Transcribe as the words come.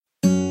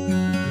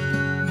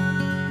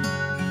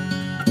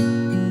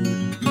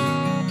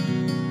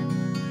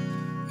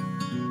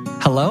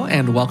Hello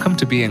and welcome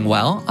to Being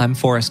Well. I'm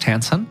Forrest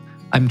Hansen.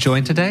 I'm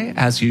joined today,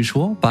 as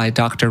usual, by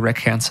Dr. Rick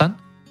Hansen,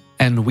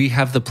 and we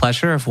have the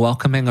pleasure of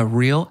welcoming a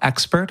real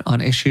expert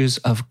on issues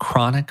of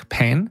chronic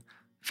pain,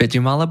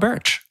 Vidyamala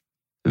Birch.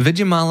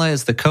 Vidyamala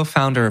is the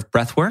co-founder of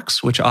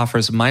Breathworks, which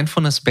offers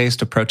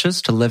mindfulness-based approaches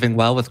to living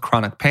well with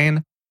chronic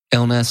pain,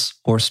 illness,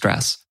 or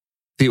stress.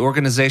 The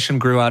organization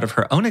grew out of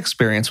her own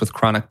experience with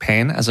chronic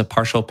pain as a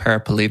partial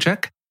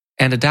paraplegic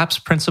and adapts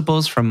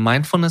principles from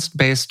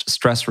mindfulness-based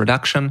stress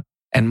reduction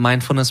and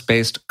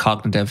mindfulness-based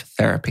cognitive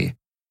therapy.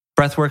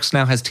 Breathworks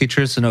now has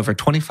teachers in over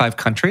 25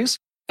 countries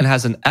and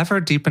has an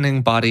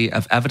ever-deepening body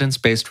of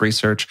evidence-based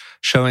research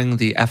showing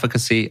the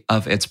efficacy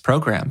of its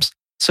programs.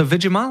 So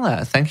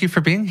Vidyamala, thank you for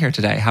being here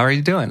today. How are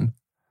you doing?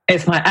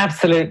 It's my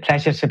absolute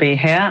pleasure to be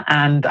here,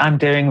 and I'm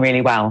doing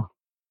really well.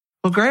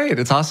 Well, great.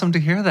 It's awesome to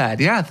hear that.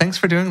 Yeah, thanks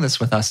for doing this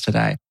with us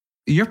today.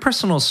 Your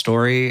personal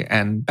story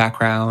and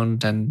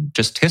background and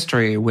just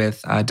history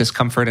with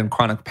discomfort and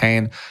chronic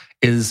pain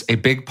is a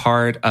big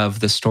part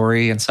of the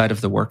story inside of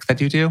the work that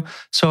you do.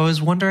 So I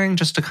was wondering,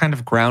 just to kind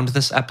of ground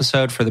this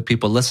episode for the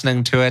people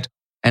listening to it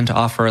and to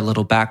offer a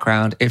little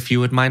background, if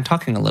you would mind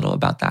talking a little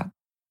about that.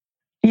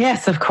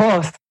 Yes, of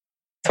course.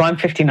 So I'm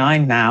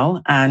 59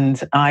 now, and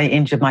I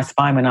injured my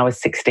spine when I was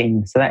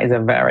 16. So that is a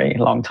very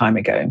long time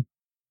ago.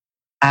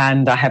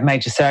 And I had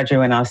major surgery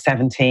when I was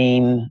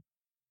 17,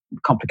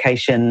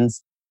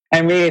 complications.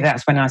 And really,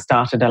 that's when I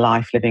started a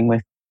life living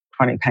with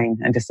chronic pain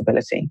and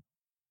disability.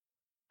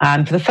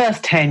 And for the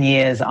first 10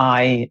 years,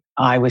 I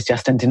was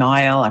just in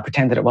denial. I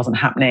pretended it wasn't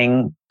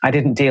happening. I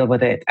didn't deal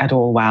with it at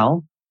all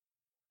well.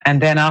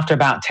 And then after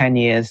about 10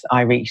 years,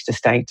 I reached a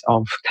state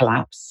of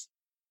collapse.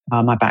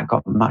 My back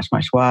got much,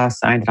 much worse.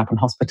 I ended up in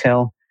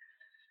hospital.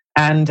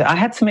 And I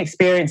had some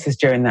experiences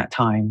during that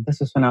time. This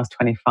was when I was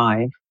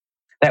 25,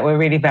 that were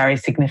really very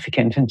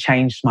significant and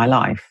changed my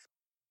life.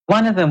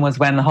 One of them was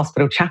when the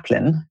hospital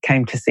chaplain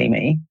came to see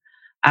me,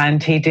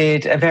 and he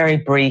did a very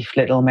brief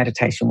little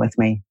meditation with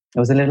me. It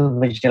was a little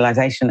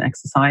visualization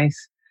exercise.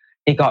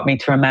 He got me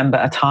to remember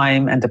a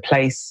time and a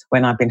place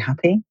when I've been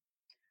happy.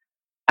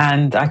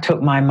 And I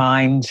took my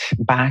mind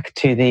back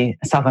to the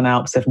Southern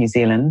Alps of New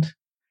Zealand,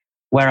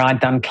 where I'd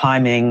done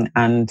climbing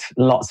and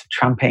lots of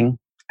tramping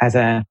as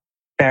a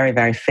very,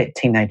 very fit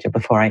teenager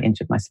before I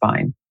injured my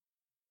spine.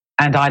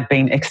 And I'd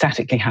been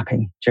ecstatically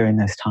happy during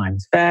those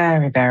times.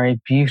 Very, very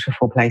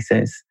beautiful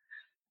places.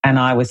 And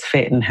I was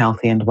fit and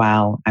healthy and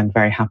well and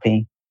very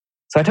happy.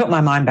 So I took my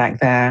mind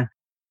back there.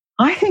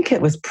 I think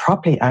it was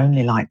probably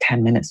only like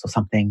 10 minutes or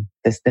something,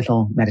 this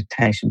little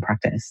meditation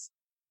practice.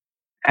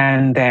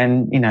 And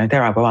then,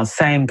 there I was,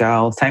 same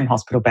girl, same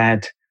hospital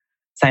bed,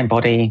 same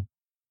body,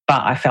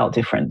 but I felt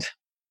different.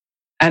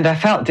 And I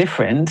felt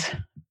different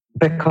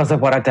because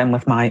of what I'd done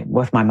with my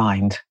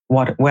mind,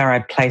 where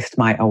I'd placed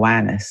my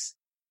awareness.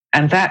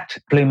 And that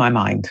blew my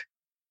mind,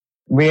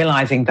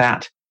 realizing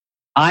that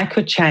I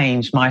could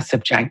change my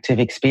subjective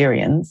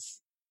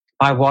experience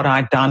by what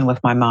I'd done with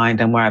my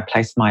mind and where I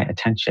placed my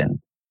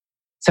attention.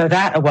 So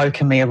that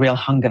awoke in me a real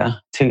hunger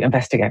to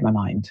investigate my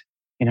mind.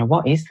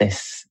 What is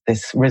this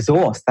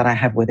resource that I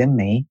have within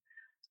me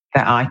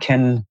that I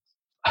can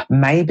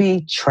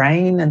maybe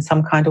train in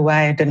some kind of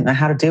way? I didn't know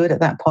how to do it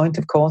at that point,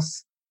 of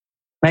course.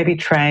 Maybe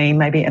train,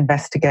 maybe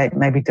investigate,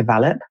 maybe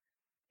develop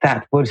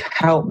that would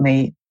help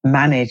me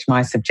manage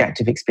my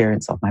subjective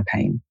experience of my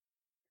pain.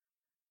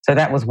 So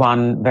that was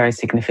one very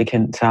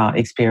significant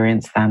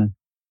experience then.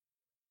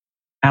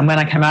 And when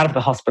I came out of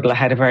the hospital, I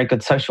had a very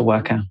good social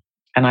worker.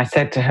 And I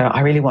said to her, I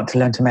really want to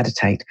learn to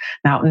meditate.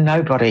 Now,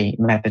 nobody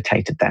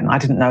meditated then. I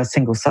didn't know a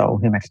single soul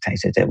who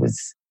meditated. It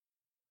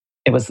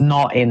was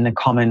not in the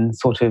common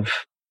sort of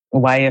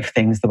way of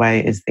things the way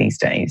it is these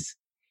days.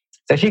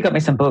 So she got me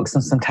some books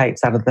and some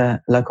tapes out of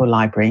the local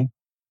library.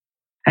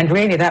 And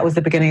really, that was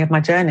the beginning of my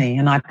journey.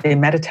 And I've been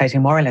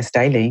meditating more or less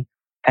daily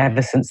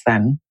ever since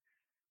then,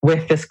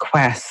 with this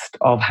quest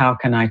of how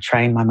can I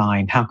train my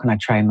mind? How can I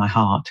train my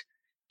heart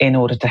in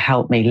order to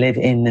help me live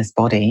in this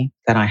body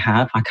that I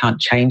have? I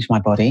can't change my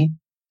body,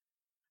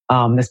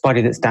 this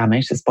body that's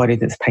damaged, this body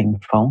that's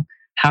painful.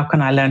 How can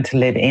I learn to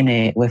live in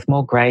it with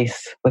more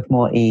grace, with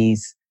more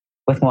ease,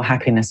 with more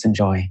happiness and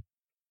joy?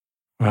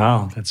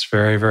 Wow, that's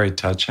very, very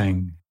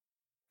touching.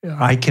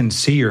 I can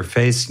see your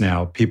face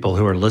now. People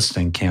who are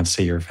listening can't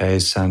see your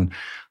face. And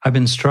I've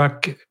been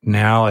struck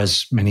now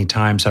as many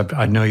times.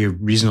 I know you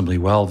reasonably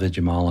well,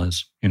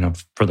 Vidyamala,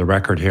 for the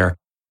record here.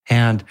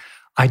 And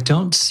I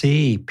don't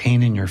see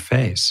pain in your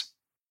face.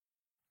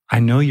 I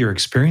know you're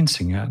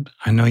experiencing it.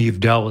 I know you've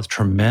dealt with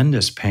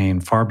tremendous pain,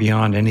 far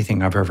beyond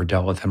anything I've ever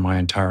dealt with in my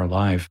entire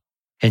life.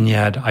 And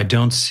yet I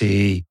don't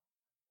see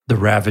the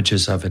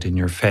ravages of it in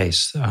your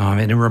face.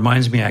 And it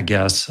reminds me, I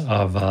guess,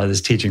 of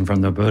this teaching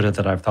from the Buddha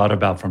that I've thought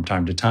about from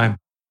time to time,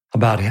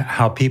 about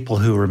how people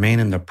who remain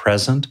in the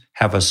present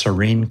have a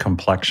serene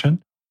complexion.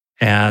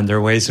 And there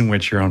are ways in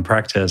which your own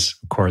practice,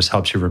 of course,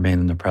 helps you remain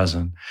in the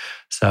present.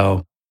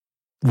 So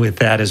with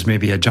that as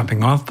maybe a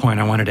jumping off point,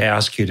 I wanted to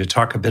ask you to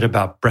talk a bit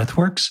about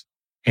Breathworks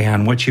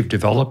And what you've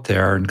developed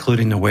there,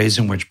 including the ways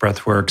in which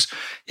breath works,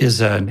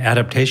 is an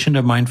adaptation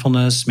of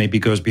mindfulness, maybe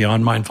goes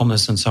beyond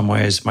mindfulness in some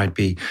ways, might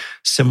be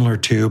similar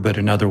to, but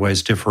in other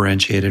ways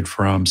differentiated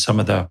from some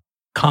of the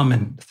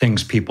common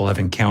things people have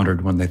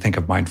encountered when they think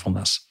of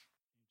mindfulness.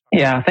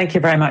 Yeah, thank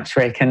you very much,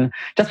 Rick. And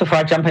just before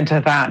I jump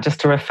into that, just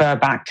to refer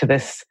back to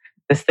this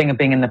thing of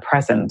being in the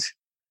present,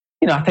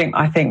 I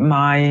think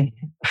my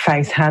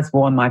face has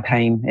worn my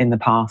pain in the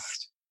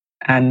past.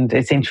 And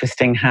it's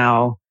interesting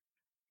how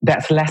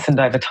that's lessened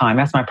over time.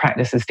 As my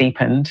practice has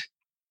deepened,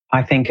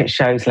 I think it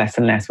shows less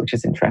and less, which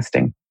is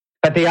interesting.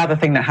 But the other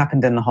thing that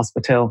happened in the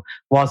hospital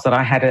was that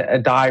I had a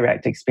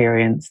direct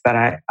experience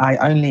that I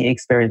only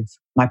experienced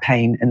my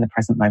pain in the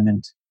present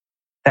moment.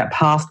 That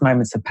past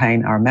moments of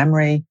pain are a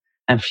memory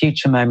and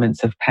future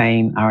moments of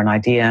pain are an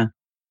idea.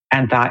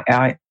 And that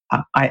I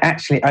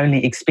actually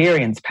only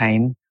experience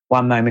pain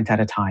one moment at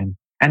a time.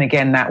 And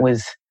again, that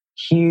was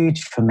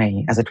huge for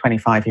me as a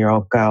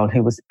 25-year-old girl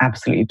who was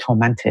absolutely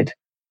tormented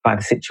by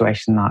the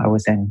situation that I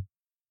was in.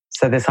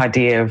 So this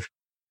idea of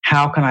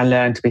how can I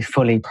learn to be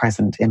fully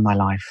present in my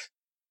life?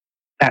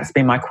 That's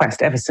been my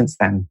quest ever since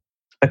then.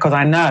 Because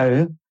I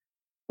know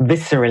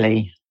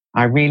viscerally,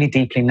 I really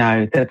deeply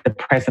know that the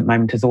present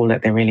moment is all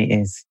that there really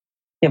is.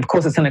 Yeah, of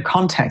course, it's in a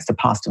context of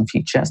past and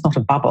future. It's not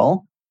a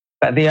bubble,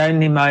 but the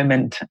only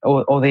moment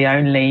or the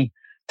only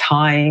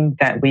time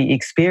that we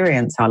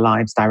experience our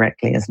lives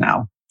directly is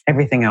now.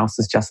 Everything else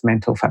is just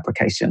mental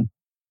fabrication.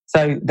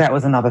 So that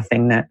was another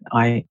thing that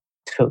I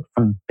took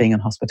from being in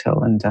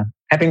hospital, and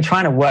I've been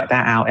trying to work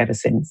that out ever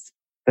since,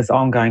 this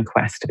ongoing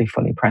quest to be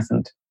fully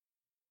present.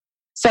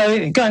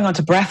 So going on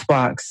to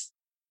breathworks,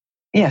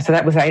 so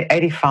that was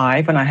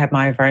 85 when I had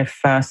my very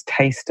first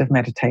taste of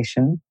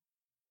meditation.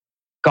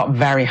 Got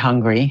very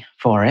hungry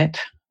for it,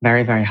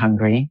 very, very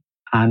hungry,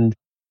 and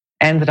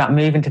ended up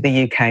moving to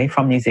the UK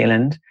from New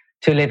Zealand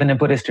to live in a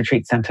Buddhist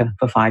retreat center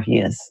for 5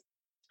 years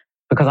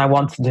because I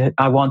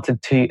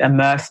wanted to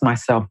immerse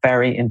myself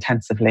very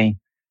intensively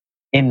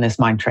in this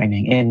mind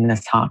training, in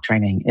this heart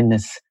training, in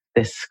this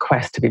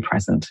quest to be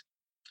present.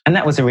 And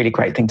that was a really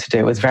great thing to do.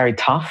 It was very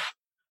tough.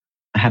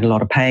 I had a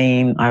lot of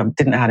pain. I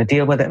didn't know how to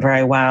deal with it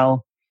very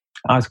well.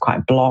 I was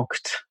quite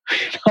blocked.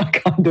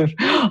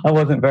 I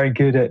wasn't very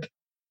good at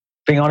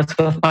being honest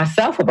with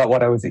myself about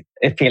what I was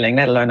feeling,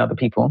 let alone other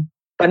people.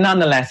 But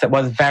nonetheless, it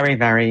was very,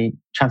 very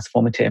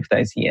transformative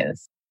those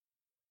years.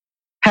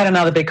 Had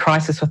another big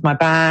crisis with my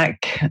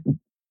back.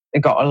 It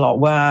got a lot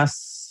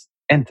worse.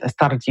 And I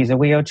started to use a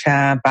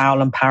wheelchair,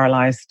 bowel and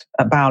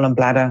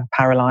bladder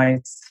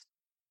paralyzed.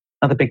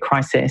 Another big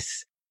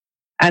crisis.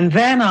 And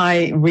then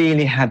I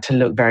really had to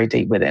look very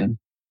deep within.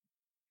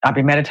 I've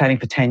been meditating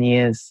for 10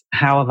 years.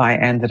 How have I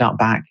ended up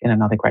back in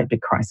another great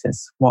big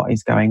crisis? What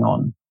is going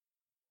on?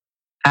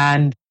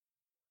 And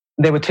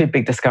there were two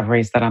big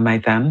discoveries that I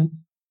made then.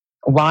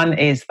 One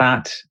is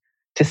that,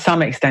 to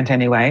some extent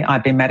anyway,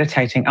 I've been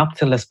meditating up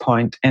to this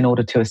point in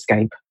order to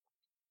escape.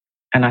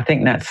 And I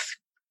think that's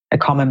a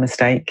common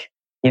mistake.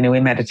 We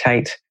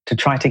meditate to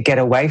try to get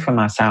away from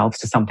ourselves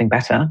to something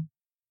better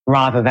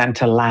rather than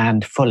to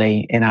land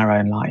fully in our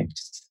own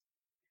lives.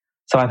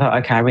 So I thought,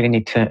 okay, I really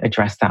need to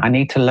address that. I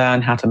need to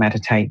learn how to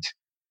meditate.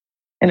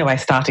 In a way,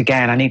 start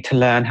again. I need to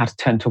learn how to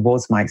turn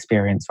towards my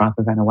experience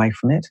rather than away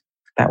from it.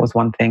 That was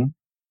one thing.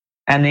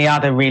 And the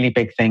other really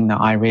big thing that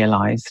I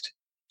realized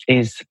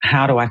is,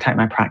 how do I take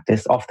my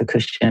practice off the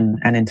cushion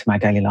and into my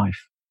daily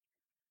life?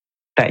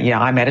 That,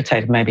 I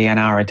meditated maybe an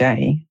hour a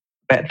day,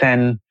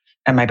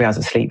 and maybe I was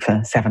asleep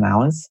for 7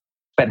 hours.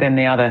 But then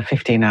the other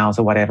 15 hours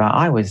or whatever,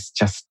 I was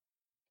just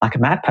like a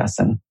mad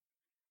person.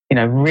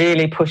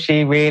 Really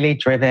pushy, really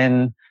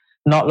driven,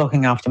 not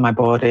looking after my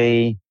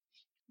body,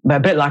 but a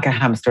bit like a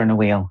hamster in a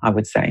wheel, I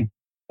would say.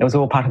 It was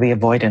all part of the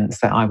avoidance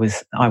that I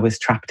was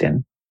trapped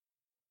in.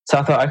 So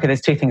I thought, okay,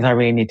 there's two things I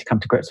really need to come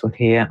to grips with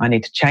here. I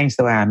need to change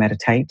the way I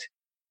meditate.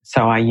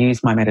 So I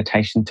use my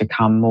meditation to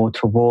come more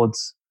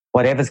towards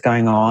whatever's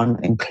going on,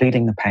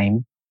 including the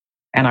pain.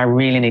 And I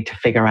really need to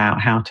figure out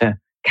how to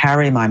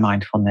carry my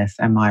mindfulness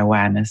and my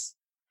awareness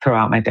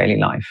throughout my daily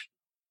life.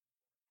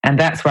 And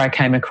that's where I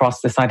came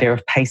across this idea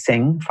of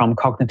pacing from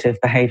cognitive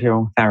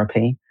behavioral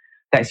therapy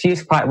that's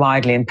used quite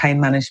widely in pain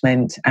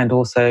management and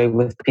also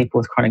with people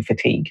with chronic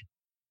fatigue.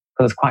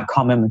 Because it's quite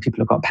common when people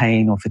have got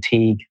pain or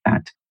fatigue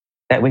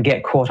that we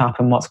get caught up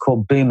in what's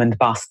called boom and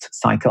bust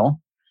cycle.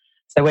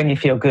 So when you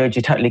feel good,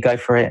 you totally go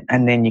for it,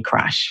 and then you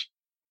crash.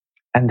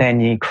 And then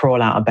you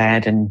crawl out of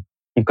bed and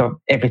you've got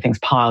everything's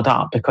piled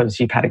up because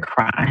you've had a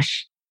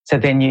crash. So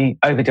then you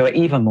overdo it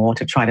even more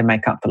to try to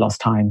make up for lost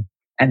time.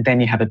 And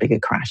then you have a bigger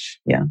crash.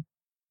 Yeah.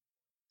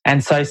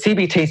 And so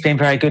CBT has been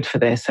very good for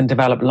this and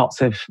developed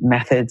lots of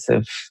methods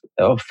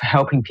of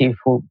helping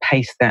people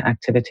pace their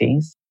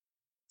activities.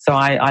 So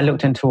I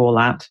looked into all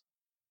that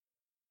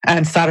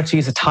and started to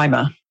use a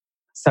timer.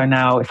 So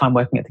now if I'm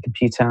working at the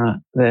computer,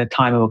 the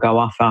timer will go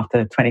off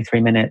after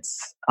 23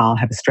 minutes. I'll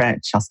have a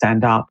stretch, I'll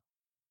stand up,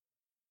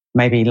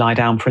 maybe lie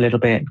down for a little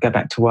bit, go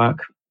back to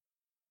work.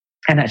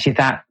 And actually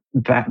that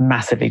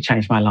massively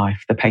changed my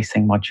life, the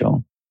pacing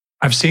module.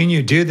 I've seen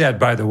you do that,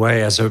 by the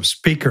way, as a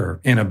speaker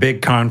in a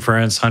big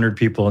conference, 100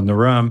 people in the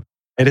room.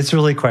 And it's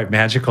really quite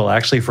magical,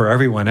 actually, for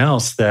everyone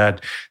else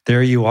that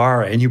there you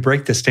are and you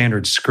break the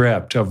standard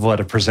script of what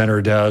a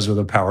presenter does with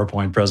a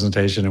PowerPoint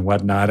presentation and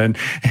whatnot.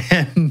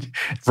 And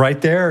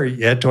right there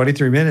at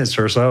 23 minutes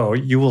or so,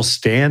 you will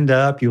stand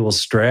up, you will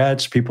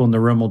stretch, people in the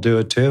room will do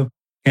it too.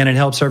 And it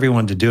helps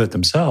everyone to do it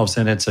themselves.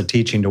 And it's a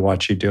teaching to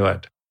watch you do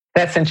it.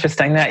 That's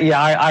interesting.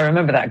 I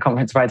remember that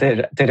conference where I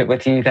did it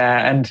with you there.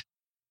 And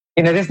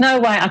there's no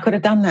way I could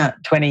have done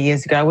that 20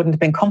 years ago. I wouldn't have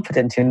been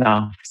confident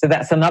enough. So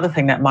that's another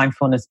thing that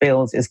mindfulness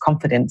builds is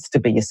confidence to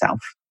be yourself.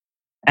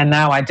 And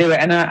now I do it.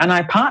 And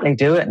I partly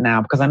do it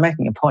now because I'm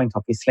making a point,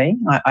 obviously.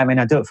 I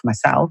do it for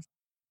myself.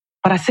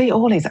 But I see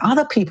all these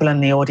other people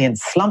in the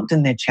audience slumped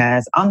in their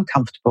chairs,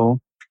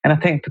 uncomfortable. And I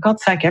think, for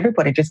God's sake,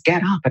 everybody just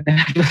get up and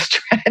have a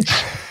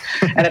stretch.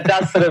 And it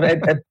does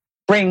it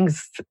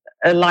brings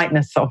a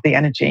lightness of the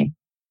energy.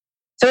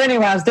 So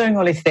anyway, I was doing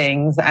all these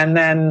things, and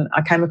then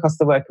I came across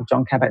the work of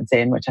Jon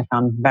Kabat-Zinn, which I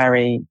found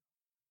very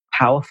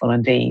powerful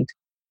indeed.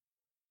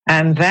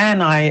 And then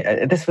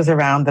this was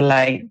around the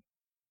late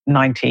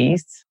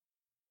 90s.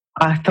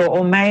 I thought,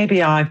 well,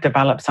 maybe I've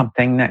developed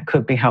something that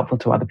could be helpful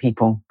to other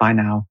people by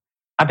now.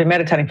 I've been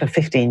meditating for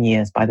 15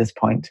 years by this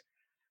point.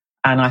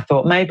 And I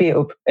thought maybe it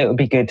would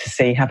be good to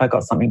see, have I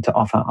got something to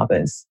offer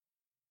others?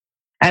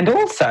 And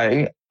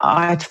also,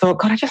 I thought,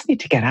 God, I just need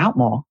to get out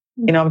more.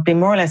 I've been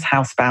more or less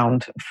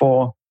housebound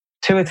for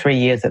 2 or 3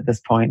 years at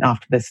this point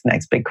after this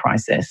next big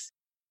crisis.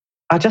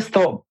 I just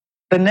thought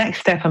the next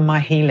step in my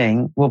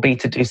healing will be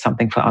to do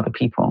something for other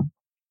people.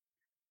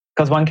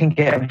 Because one can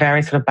get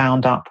very sort of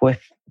bound up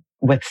with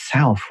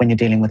self when you're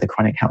dealing with a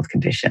chronic health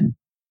condition.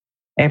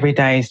 Every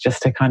day is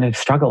just a kind of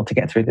struggle to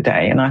get through the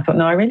day. And I thought,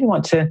 no, I really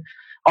want to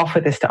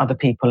offer this to other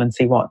people and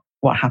see what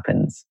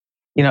happens.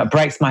 It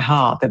breaks my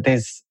heart that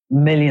there's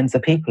millions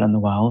of people in the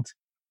world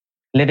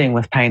living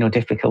with pain or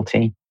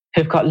difficulty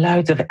who've got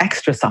loads of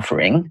extra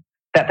suffering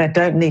that they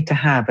don't need to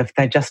have if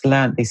they just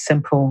learned these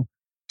simple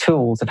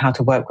tools of how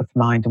to work with the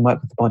mind and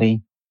work with the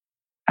body.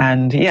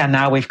 And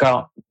now we've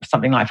got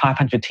something like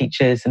 500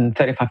 teachers in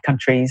 35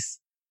 countries.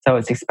 So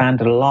it's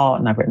expanded a lot,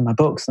 and I've written my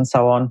books and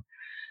so on.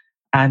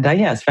 And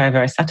it's very,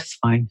 very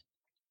satisfying.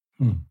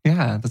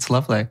 Yeah, that's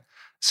lovely.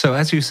 So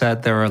as you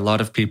said, there are a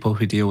lot of people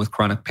who deal with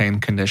chronic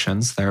pain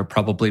conditions. There are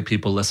probably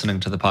people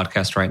listening to the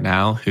podcast right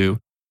now who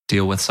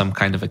deal with some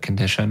kind of a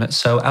condition.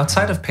 So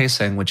outside of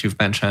pacing, which you've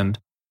mentioned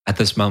at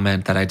this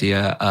moment, that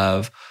idea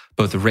of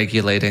both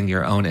regulating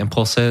your own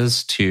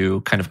impulses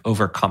to kind of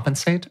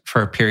overcompensate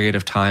for a period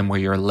of time where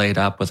you're laid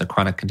up with a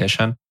chronic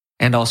condition,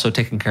 and also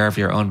taking care of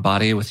your own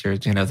body with your,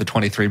 the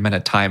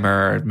 23-minute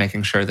timer,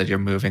 making sure that you're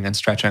moving and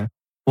stretching.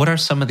 What are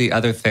some of the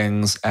other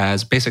things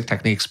as basic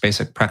techniques,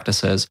 basic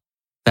practices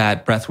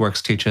that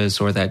Breathworks teaches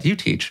or that you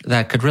teach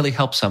that could really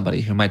help somebody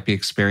who might be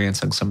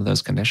experiencing some of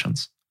those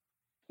conditions?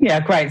 Yeah,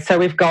 great. So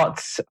we've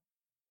got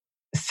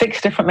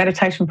 6 different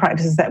meditation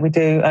practices that we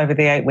do over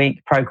the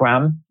 8-week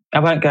program. I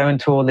won't go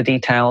into all the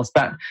details,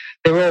 but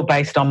they're all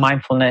based on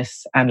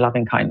mindfulness and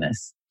loving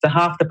kindness. So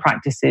half the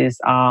practices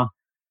are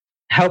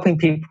helping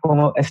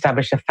people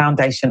establish a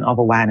foundation of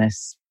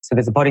awareness. So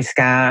there's a body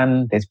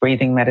scan, there's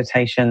breathing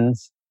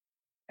meditations.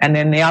 And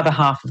then the other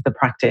half of the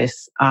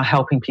practice are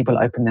helping people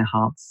open their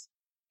hearts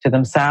to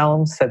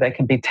themselves so they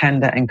can be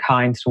tender and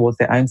kind towards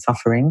their own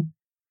suffering.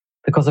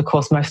 Because, of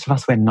course, most of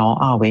us, we're not,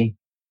 are we?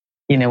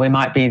 We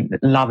might be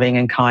loving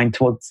and kind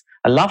towards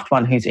a loved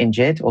one who's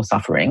injured or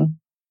suffering,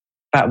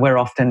 but we're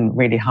often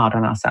really hard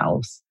on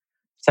ourselves.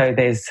 So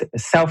there's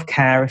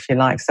self-care, if you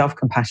like,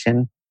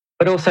 self-compassion,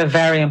 but also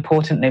very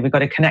importantly, we've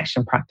got a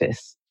connection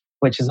practice,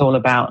 which is all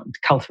about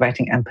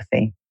cultivating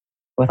empathy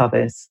with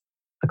others.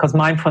 Because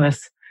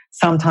mindfulness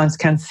sometimes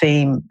can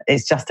seem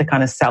it's just a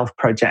kind of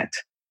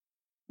self-project.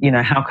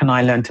 How can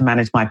I learn to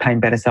manage my pain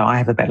better so I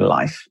have a better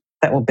life?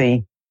 That will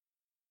be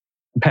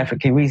a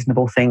perfectly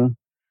reasonable thing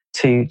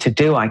to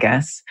do, I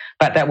guess,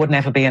 but that would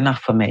never be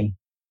enough for me.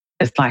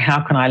 It's like,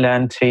 how can I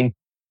learn to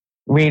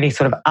really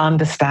sort of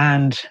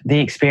understand the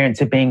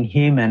experience of being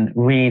human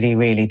really,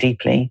 really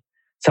deeply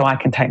so I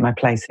can take my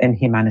place in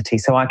humanity,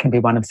 so I can be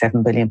one of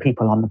 7 billion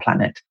people on the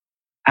planet,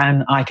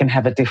 and I can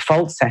have a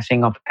default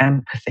setting of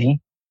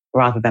empathy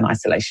rather than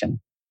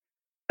isolation.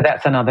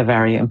 That's another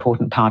very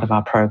important part of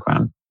our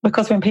program.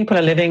 Because when people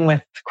are living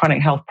with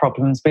chronic health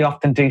problems, we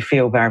often do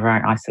feel very,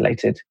 very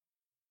isolated.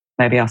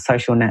 Maybe our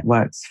social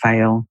networks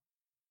fail.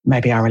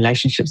 Maybe our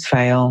relationships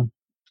fail.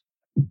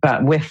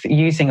 But with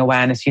using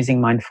awareness, using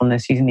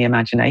mindfulness, using the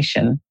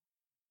imagination,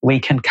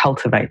 we can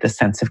cultivate the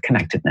sense of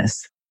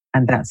connectedness.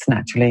 And that's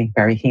naturally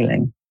very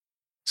healing.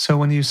 So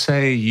when you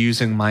say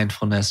using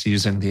mindfulness,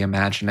 using the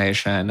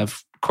imagination,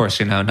 of course,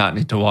 not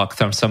need to walk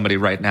somebody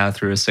right now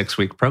through a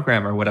 6-week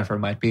program or whatever it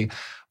might be.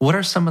 What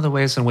are some of the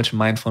ways in which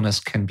mindfulness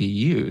can be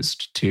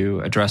used to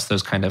address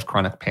those kind of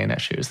chronic pain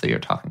issues that you're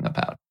talking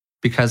about?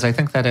 Because I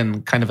think that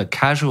in kind of a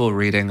casual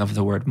reading of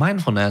the word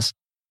mindfulness,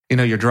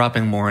 you're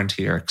dropping more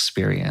into your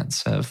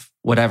experience of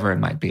whatever it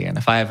might be. And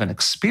if I have an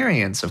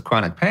experience of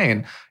chronic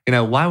pain,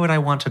 why would I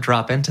want to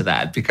drop into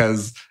that?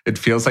 Because it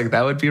feels like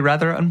that would be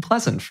rather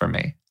unpleasant for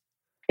me.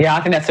 Yeah,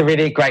 I think that's a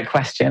really great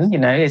question.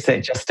 Is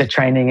it just a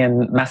training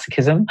in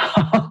masochism?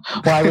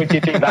 Why would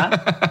you do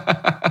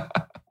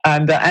that?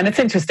 And it's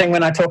interesting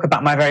when I talk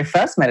about my very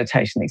first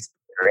meditation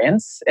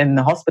experience in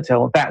the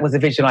hospital, that was a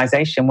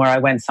visualization where I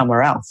went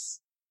somewhere else.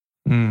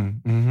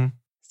 Mm-hmm.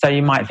 So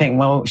you might think,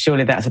 well,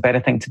 surely that's a better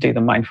thing to do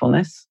than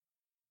mindfulness.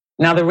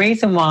 Now, the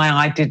reason why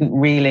I didn't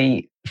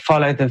really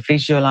follow the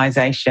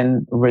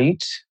visualization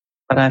route,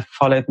 but I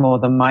followed more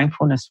the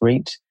mindfulness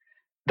route,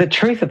 the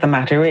truth of the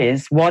matter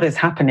is what is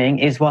happening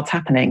is what's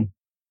happening.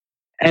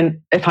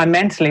 And if I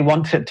mentally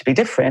want it to be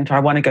different, or I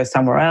want to go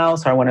somewhere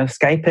else, or I want to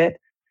escape it,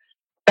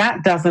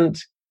 that doesn't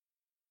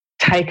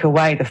take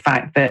away the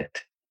fact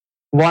that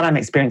what I'm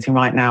experiencing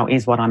right now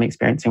is what I'm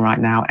experiencing right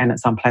now, and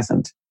it's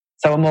unpleasant.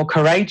 So a more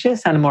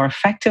courageous and a more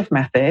effective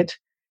method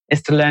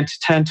is to learn to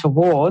turn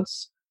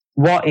towards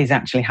what is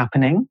actually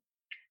happening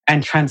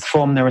and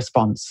transform the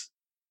response.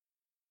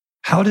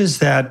 How does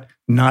that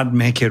not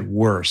make it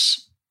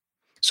worse?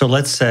 So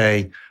let's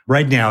say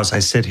right now, as I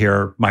sit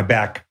here, my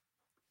back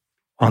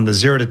on the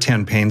 0 to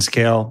 10 pain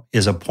scale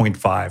is a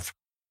 0.5,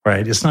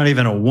 right? It's not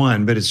even a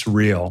 1, but it's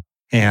real.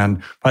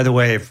 And by the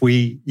way, if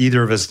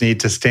either of us need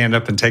to stand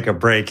up and take a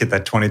break at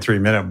that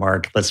 23-minute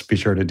mark, let's be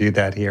sure to do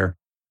that here.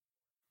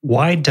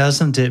 Why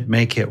doesn't it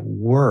make it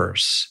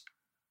worse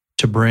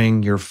to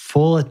bring your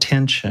full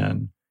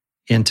attention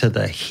into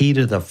the heat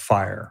of the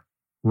fire,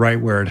 right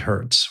where it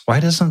hurts? Why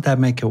doesn't that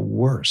make it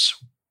worse?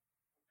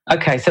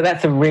 Okay, so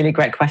that's a really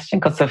great question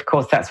because, of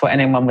course, that's what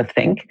anyone would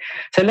think.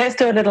 So let's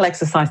do a little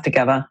exercise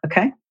together,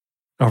 okay?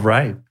 All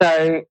right.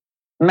 So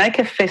make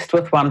a fist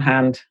with one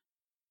hand.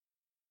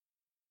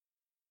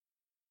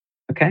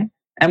 Okay.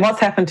 And what's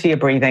happened to your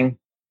breathing?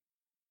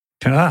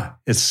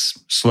 It's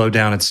slowed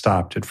down. It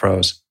stopped. It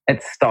froze.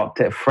 It stopped.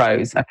 It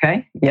froze.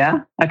 Okay.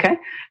 Yeah. Okay.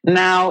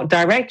 Now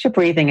direct your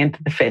breathing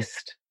into the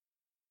fist.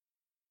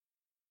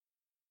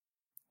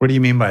 What do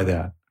you mean by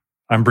that?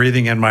 I'm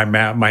breathing in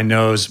my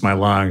nose, my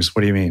lungs.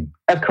 What do you mean?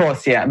 Of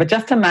course, yeah. But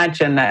just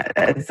imagine that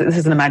this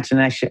is an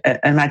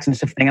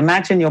imaginative thing.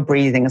 Imagine your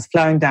breathing is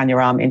flowing down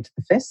your arm into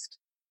the fist.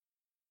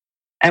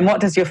 And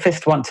what does your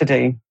fist want to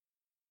do?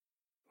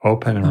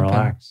 Open and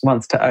relax.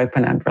 Wants to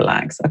open and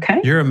relax.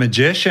 Okay. You're a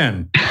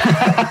magician.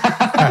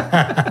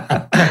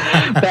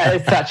 That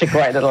is such a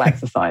great little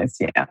exercise.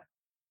 Yeah.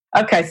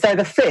 Okay. So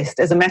the fist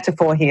is a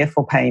metaphor here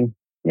for pain.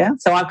 Yeah.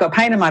 So I've got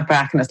pain in my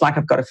back and it's like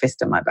I've got a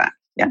fist in my back.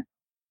 Yeah.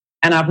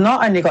 And I've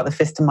not only got the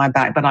fist in my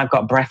back, but I've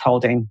got breath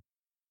holding.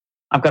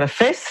 I've got a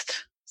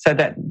fist. So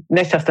that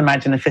let's just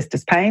imagine the fist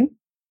is pain.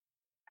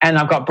 And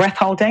I've got breath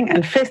holding,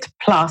 and fist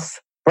plus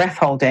breath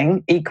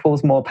holding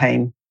equals more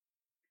pain,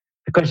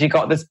 because you've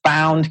got this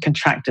bound,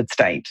 contracted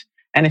state.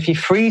 And if you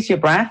freeze your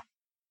breath,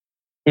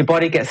 your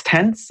body gets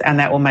tense and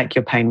that will make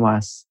your pain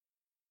worse.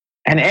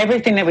 And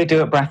everything that we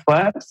do at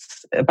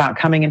Breathworks about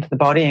coming into the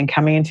body and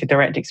coming into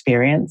direct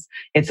experience,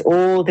 it's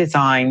all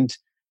designed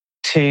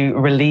to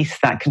release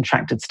that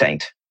contracted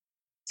state.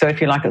 So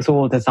if you like, it's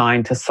all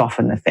designed to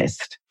soften the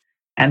fist.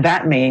 And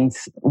that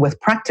means with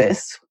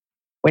practice,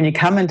 when you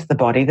come into the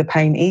body, the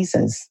pain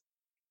eases.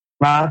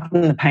 Rather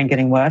than the pain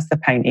getting worse, the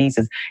pain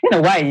eases. In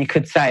a way, you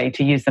could say,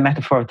 to use the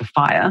metaphor of the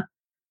fire,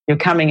 you're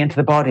coming into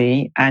the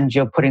body and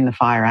you're putting the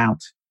fire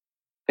out,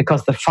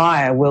 because the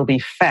fire will be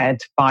fed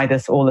by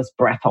all this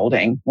breath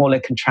holding, all the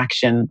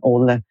contraction,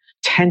 all the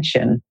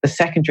tension, the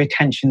secondary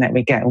tension that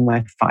we get when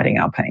we're fighting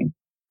our pain.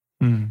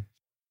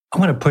 I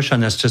want to push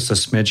on this just a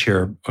smidge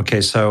here. Okay,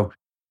 so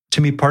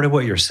to me, part of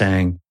what you're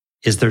saying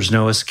is there's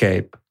no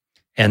escape,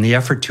 and the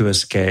effort to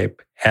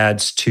escape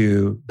adds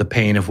to the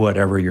pain of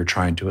whatever you're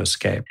trying to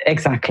escape.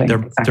 Exactly.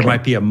 There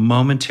might be a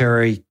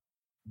momentary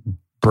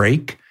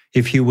break,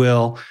 if you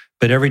will,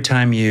 but every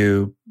time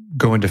you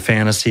go into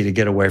fantasy to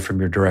get away from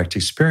your direct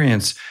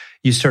experience,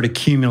 you start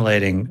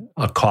accumulating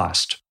a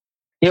cost.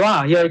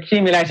 You're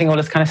accumulating all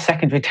this kind of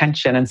secondary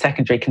tension and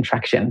secondary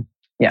contraction.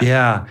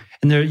 Yeah.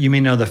 And there, you may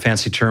know the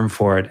fancy term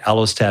for it,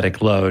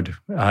 allostatic load.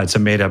 It's a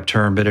made-up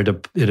term, but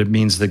it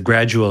means the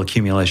gradual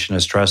accumulation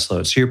of stress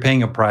load. So you're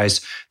paying a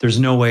price. There's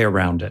no way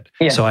around it.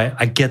 Yeah. So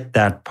I get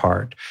that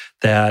part,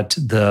 that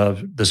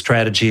the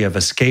strategy of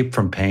escape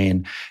from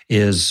pain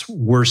is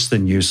worse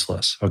than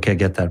useless. Okay, I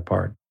get that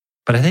part.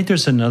 But I think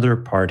there's another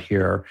part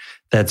here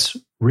that's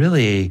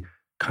really,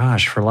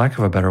 gosh, for lack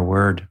of a better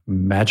word,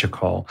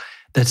 magical,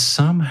 that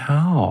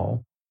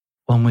somehow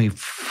when we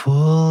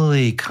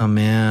fully come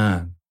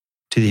in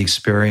to the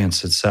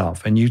experience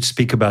itself, and you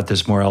speak about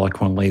this more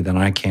eloquently than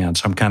I can,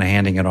 so I'm kind of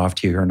handing it off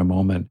to you here in a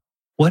moment.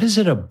 What is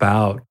it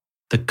about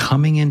the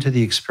coming into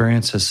the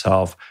experience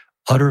itself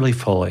utterly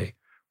fully,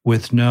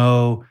 with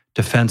no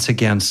defense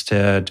against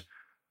it,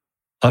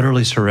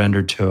 utterly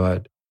surrendered to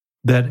it,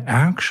 that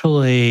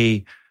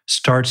actually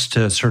starts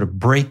to sort of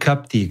break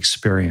up the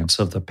experience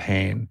of the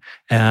pain,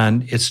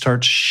 and it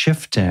starts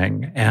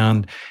shifting.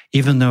 And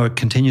even though it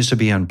continues to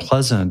be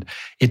unpleasant,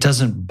 it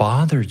doesn't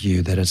bother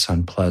you that it's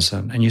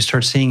unpleasant. And you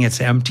start seeing its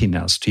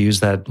emptiness, to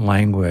use that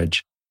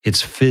language,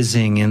 its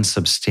fizzing,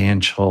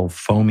 insubstantial,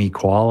 foamy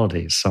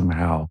qualities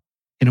somehow,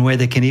 in a way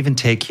that can even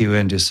take you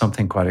into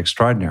something quite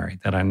extraordinary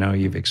that I know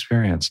you've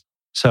experienced.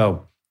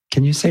 So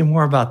can you say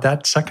more about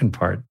that second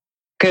part?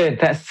 Good.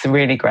 That's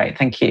really great.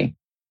 Thank you.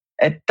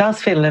 It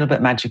does feel a little bit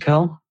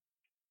magical,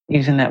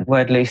 using that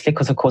word loosely,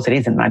 because of course it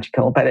isn't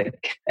magical, but it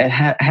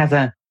has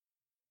a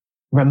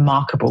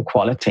remarkable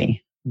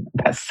quality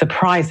that's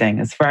surprising.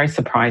 It's very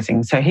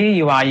surprising. So here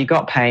you are, you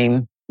got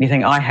pain. You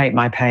think, I hate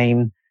my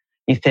pain.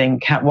 You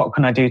think, what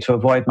can I do to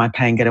avoid my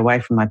pain, get away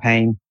from my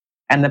pain?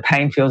 And the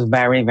pain feels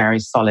very, very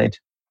solid,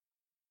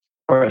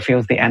 or it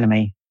feels the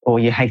enemy, or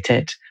you hate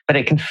it. But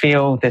it can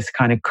feel this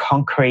kind of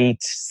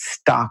concrete,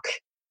 stuck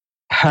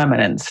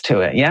permanence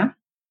to it, yeah?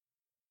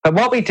 But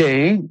what we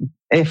do,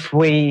 if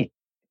we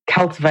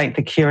cultivate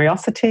the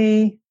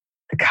curiosity,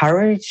 the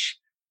courage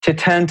to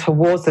turn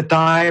towards the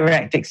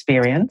direct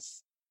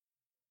experience,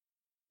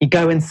 you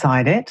go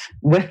inside it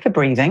with the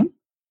breathing.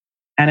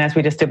 And as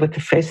we just did with the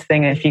fifth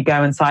thing, if you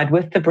go inside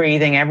with the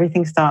breathing,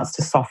 everything starts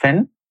to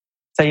soften.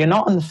 So you're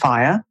not on the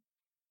fire.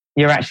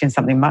 You're actually in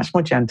something much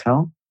more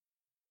gentle.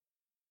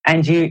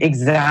 And you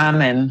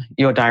examine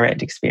your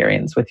direct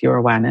experience with your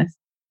awareness.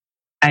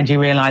 And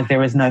you realize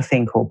there is no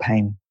thing called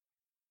pain.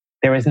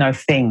 There is no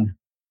thing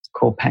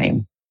called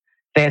pain.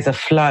 There's a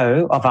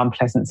flow of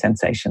unpleasant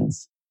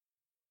sensations.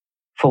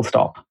 Full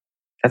stop.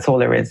 That's all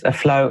there is. A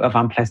flow of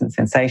unpleasant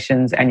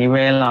sensations. And you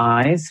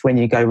realize when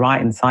you go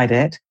right inside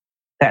it,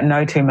 that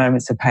no two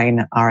moments of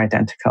pain are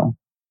identical.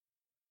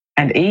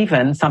 And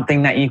even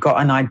something that you've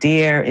got an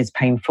idea is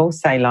painful,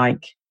 say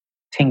like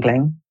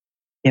tingling,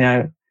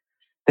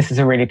 this is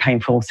a really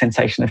painful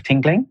sensation of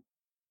tingling.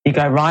 You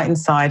go right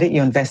inside it,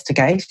 you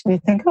investigate, and you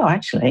think, oh,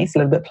 actually, it's a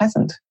little bit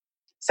pleasant.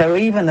 So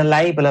even the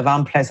label of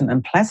unpleasant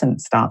and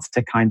pleasant starts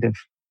to kind of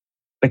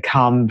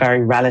become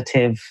very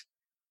relative,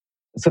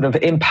 sort of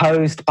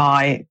imposed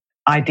by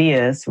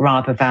ideas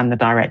rather than the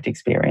direct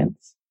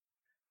experience.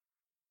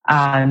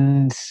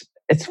 And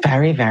it's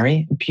very,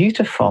 very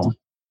beautiful.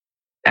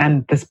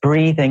 And this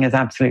breathing is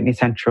absolutely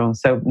central.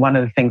 So one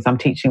of the things I'm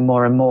teaching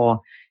more and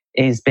more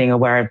is being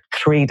aware of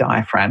 3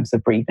 diaphragms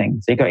of breathing.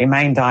 So you've got your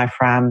main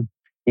diaphragm,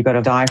 you've got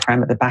a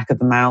diaphragm at the back of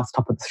the mouth,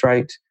 top of the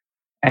throat,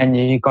 and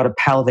you've got a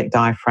pelvic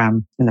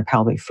diaphragm in the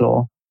pelvic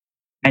floor.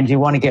 And you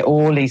want to get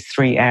all these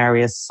 3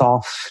 areas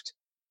soft,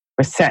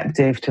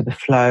 receptive to the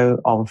flow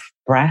of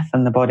breath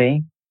and the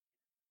body.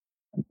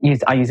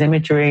 I use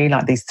imagery,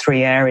 like these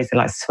 3 areas are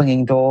like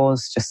swinging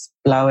doors, just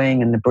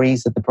blowing in the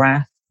breeze of the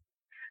breath.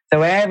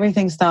 So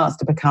everything starts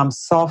to become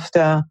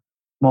softer,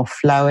 more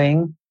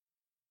flowing.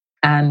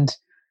 And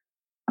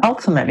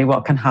ultimately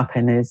what can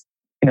happen is,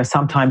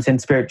 sometimes in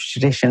spiritual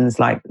traditions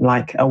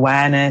like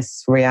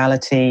awareness,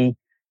 reality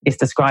is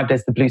described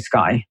as the blue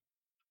sky.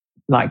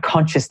 Like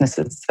consciousness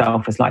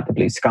itself is like the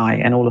blue sky,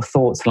 and all the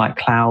thoughts are like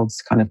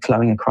clouds kind of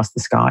flowing across the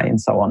sky and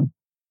so on.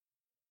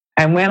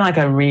 And when I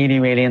go really,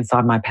 really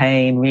inside my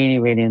pain, really,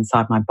 really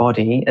inside my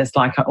body, it's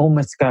like I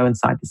almost go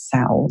inside the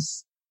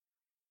cells,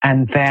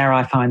 and there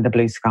I find the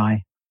blue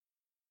sky.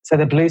 So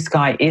the blue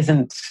sky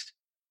isn't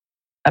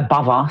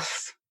above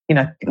us.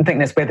 I think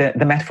that's where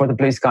the metaphor of the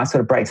blue sky sort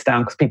of breaks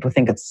down, because people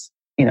think it's,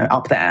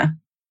 up there.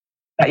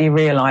 But you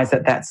realize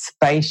that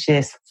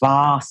spacious,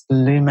 vast,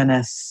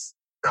 luminous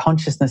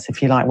consciousness,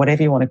 if you like,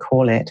 whatever you want to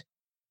call it,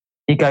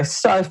 you go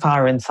so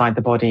far inside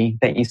the body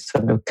that you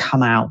sort of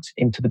come out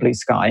into the blue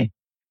sky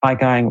by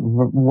going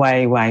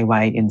way, way,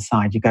 way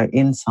inside. You go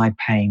inside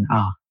pain.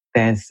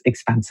 There's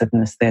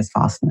expansiveness, there's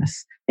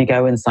vastness. You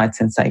go inside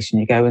sensation,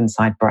 you go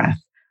inside breath.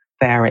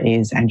 There it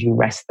is, and you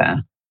rest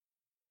there.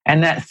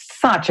 And that's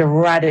such a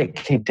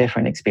radically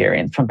different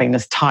experience from being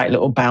this tight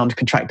little bound,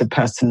 contracted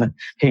person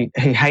who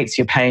hates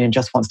your pain and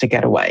just wants to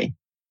get away.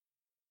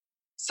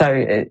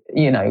 So,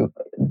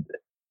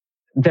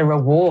 the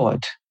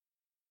reward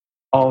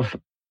of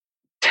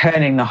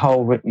turning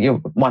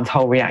one's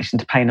whole reaction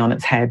to pain on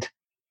its head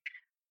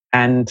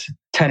and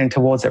turning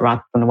towards it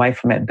rather than away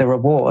from it, the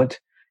reward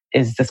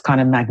is this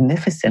kind of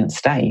magnificent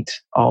state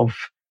of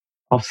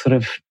sort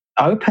of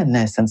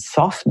openness and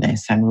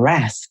softness and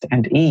rest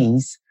and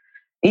ease,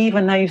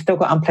 even though you've still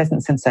got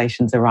unpleasant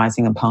sensations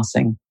arising and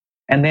passing.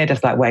 And they're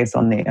just like waves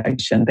on the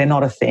ocean. They're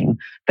not a thing.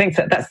 I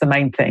think that's the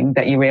main thing,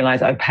 that you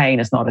realize, pain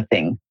is not a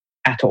thing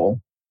at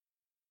all.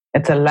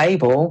 It's a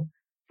label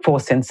for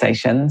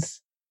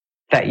sensations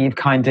that you've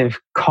kind of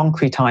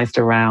concretized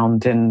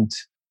around and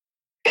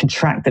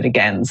contracted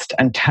against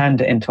and turned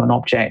it into an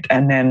object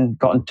and then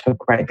got into a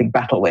great big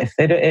battle with.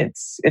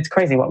 It's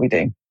crazy what we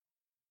do.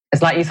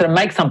 It's like you sort of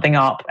make something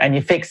up and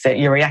you fix it,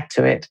 you react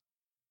to it,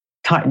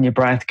 tighten your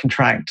breath,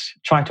 contract,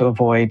 try to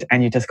avoid,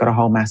 and you just got a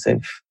whole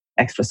massive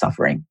extra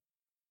suffering.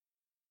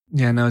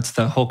 Yeah, no, it's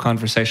the whole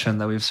conversation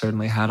that we've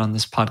certainly had on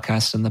this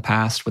podcast in the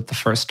past with the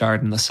first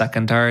dart and the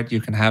second dart.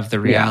 You can have the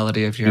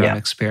reality of your own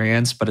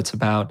experience, but it's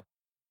about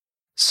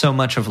so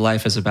much of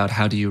life is about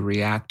how do you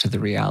react to the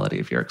reality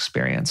of your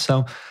experience.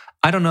 So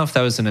I don't know if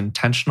that was an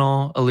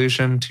intentional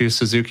allusion to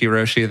Suzuki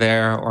Roshi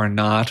there or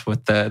not,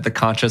 with the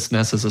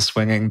consciousness as a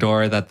swinging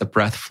door that the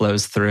breath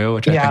flows through,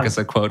 which I think is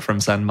a quote from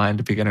Zen Mind,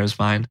 A Beginner's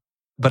Mind.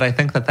 But I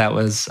think that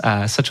was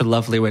such a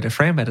lovely way to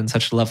frame it and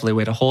such a lovely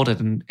way to hold it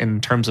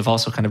in terms of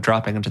also kind of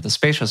dropping into the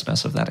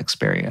spaciousness of that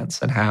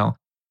experience and how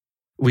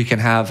we can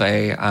have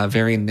a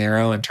very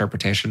narrow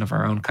interpretation of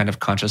our own kind of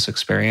conscious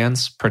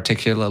experience,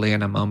 particularly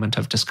in a moment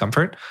of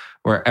discomfort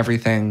where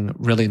everything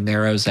really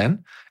narrows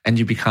in and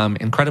you become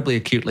incredibly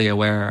acutely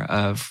aware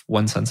of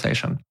one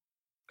sensation.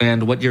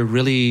 And what you're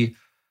really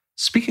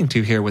speaking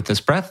to here with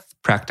this breath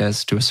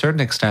practice, to a certain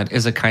extent,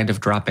 is a kind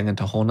of dropping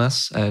into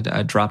wholeness,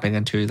 a dropping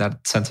into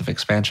that sense of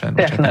expansion,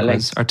 which I think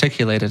was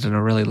articulated in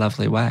a really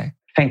lovely way.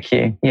 Thank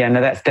you. Yeah, no,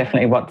 that's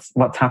definitely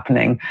what's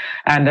happening.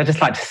 And I'd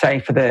just like to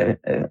say,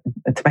 to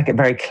make it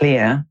very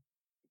clear,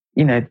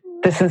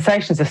 the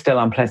sensations are still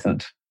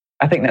unpleasant.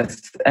 I think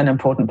that's an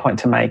important point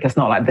to make. It's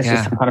not like this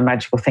is some kind of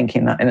magical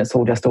thinking and it's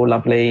all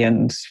lovely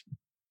and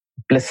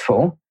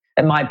blissful.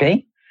 It might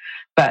be,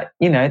 but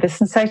the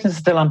sensations are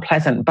still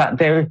unpleasant. But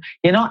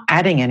you're not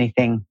adding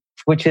anything,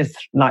 which is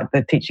like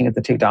the teaching of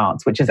the two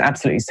darts, which is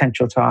absolutely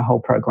central to our whole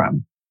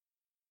program.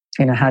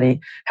 How do you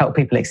help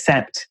people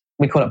accept?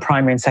 We call it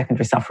primary and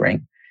secondary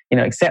suffering.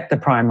 Accept the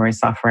primary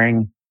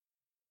suffering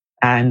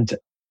and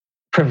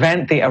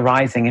prevent the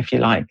arising, if you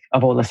like,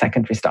 of all the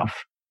secondary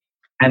stuff.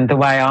 And the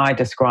way I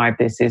describe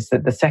this is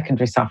that the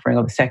secondary suffering,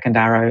 or the second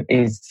arrow,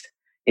 is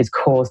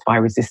caused by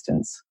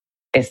resistance.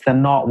 It's the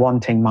not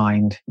wanting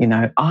mind.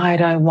 I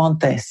don't want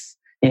this.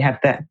 You have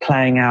that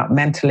playing out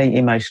mentally,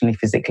 emotionally,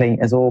 physically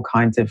as all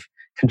kinds of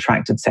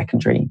contracted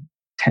secondary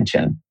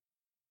tension.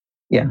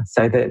 Yeah,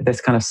 so this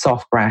kind of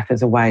soft breath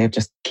is a way of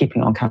just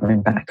keeping on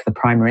coming back to the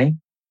primary.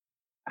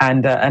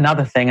 And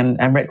another thing,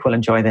 and Rick will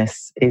enjoy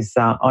this, is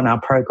on our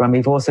program,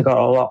 we've also got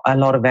a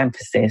lot of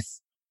emphasis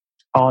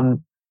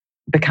on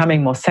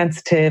becoming more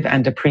sensitive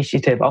and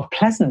appreciative of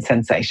pleasant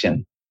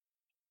sensation.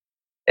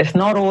 It's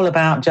not all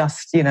about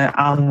just,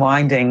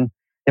 unwinding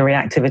the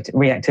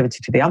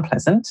reactivity to the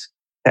unpleasant.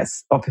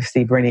 That's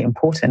obviously really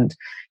important.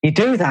 You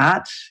do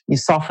that, you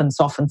soften,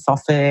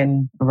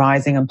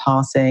 rising and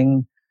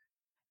passing,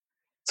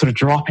 sort of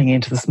dropping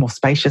into this more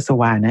spacious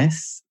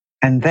awareness.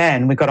 And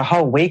then we've got a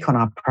whole week on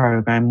our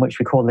program, which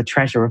we call the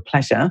Treasure of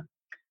Pleasure,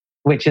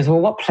 which is,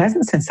 what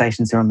pleasant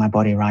sensations are in my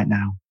body right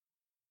now?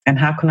 And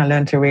how can I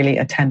learn to really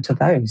attend to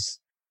those?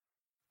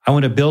 I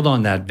want to build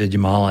on that,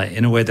 Vidyamala,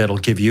 in a way that'll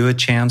give you a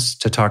chance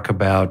to talk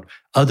about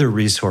other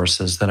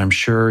resources that I'm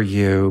sure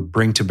you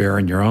bring to bear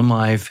in your own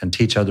life and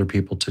teach other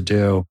people to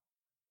do,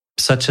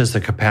 such as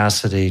the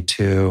capacity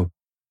to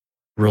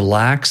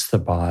relax the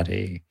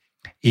body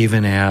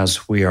even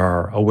as we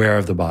are aware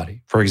of the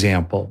body, for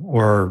example,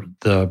 or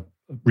the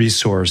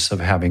resource of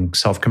having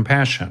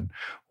self-compassion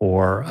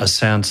or a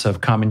sense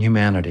of common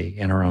humanity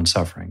in our own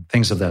suffering,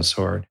 things of that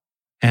sort.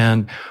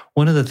 And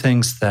one of the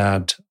things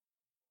that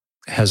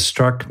has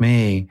struck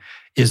me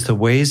is the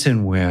ways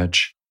in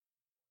which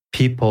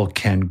people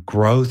can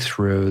grow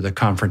through the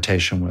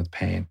confrontation with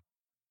pain.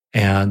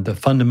 And the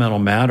fundamental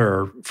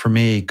matter for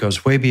me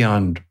goes way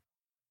beyond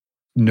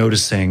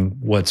noticing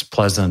what's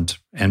pleasant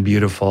and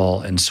beautiful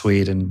and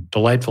sweet and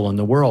delightful in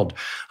the world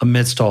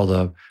amidst all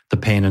the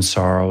pain and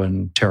sorrow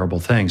and terrible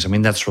things. I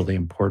mean, that's really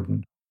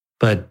important.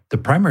 But the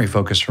primary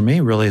focus for me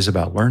really is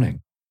about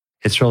learning.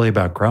 It's really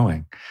about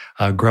growing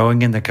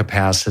in the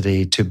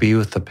capacity to be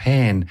with the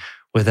pain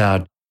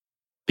without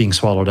being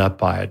swallowed up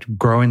by it,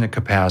 growing the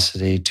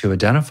capacity to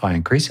identify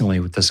increasingly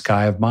with the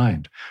sky of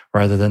mind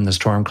rather than the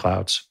storm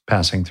clouds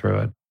passing through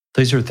it.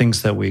 These are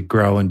things that we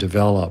grow and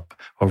develop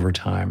over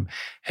time.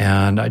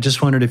 And I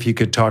just wondered if you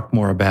could talk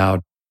more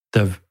about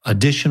the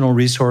additional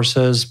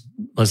resources,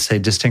 let's say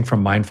distinct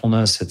from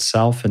mindfulness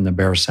itself in the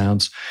bare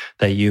sense,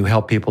 that you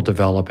help people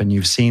develop and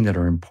you've seen that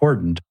are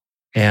important.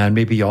 And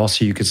maybe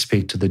also you could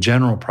speak to the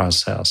general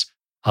process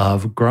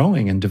of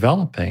growing and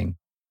developing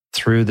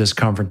through this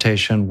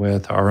confrontation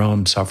with our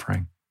own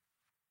suffering.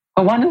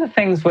 Well, one of the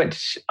things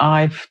which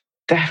I've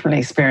definitely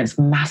experienced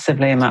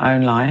massively in my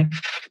own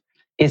life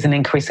is an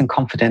increase in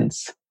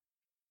confidence.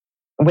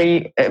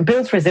 It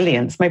builds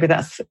resilience. Maybe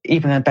that's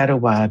even a better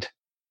word.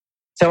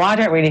 So I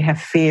don't really have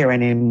fear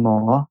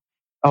anymore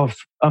of,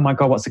 oh my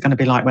God, what's it going to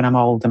be like when I'm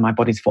old and my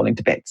body's falling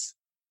to bits?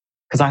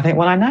 Because I think,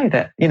 well, I know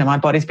that, my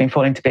body's been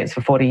falling to bits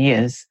for 40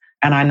 years,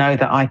 and I know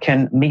that I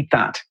can meet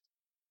that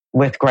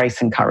with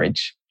grace and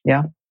courage.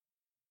 Yeah.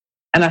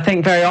 And I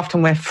think very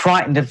often we're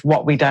frightened of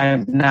what we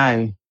don't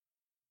know.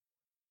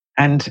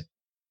 And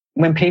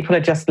when people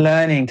are just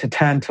learning to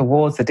turn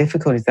towards the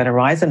difficulties that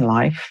arise in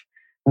life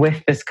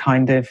with this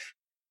kind of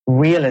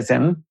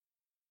realism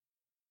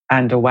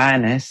and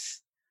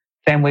awareness,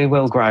 then we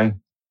will grow.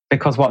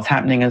 Because what's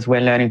happening is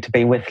we're learning to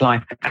be with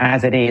life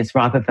as it is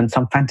rather than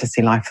some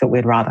fantasy life that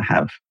we'd rather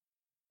have.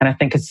 And I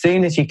think as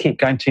soon as you keep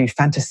going to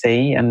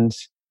fantasy and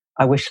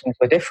I wish things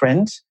were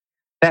different,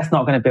 that's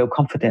not going to build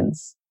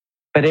confidence.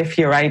 But if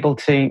you're able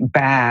to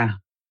bear,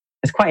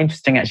 it's quite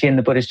interesting actually in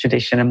the Buddhist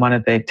tradition, in one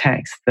of the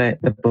texts, the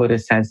Buddha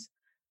says,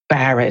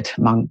 bear it,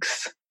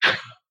 monks.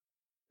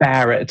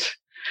 Bear it.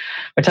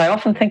 Which I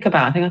often think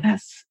about. I think, oh,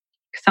 that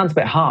sounds a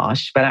bit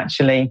harsh, but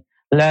actually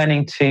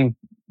learning to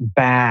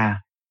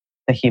bear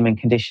the human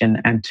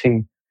condition and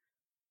to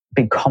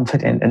be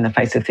confident in the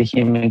face of the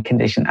human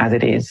condition as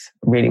it is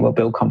really will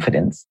build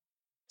confidence.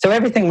 So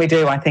everything we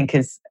do, I think,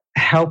 is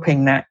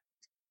helping that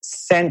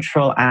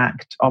central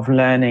act of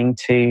learning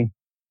to,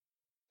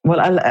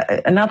 well,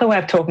 another way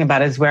of talking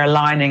about it is we're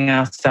aligning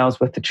ourselves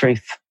with the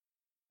truth.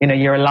 You know,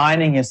 you're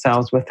aligning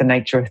yourselves with the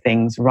nature of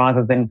things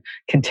rather than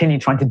continue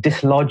trying to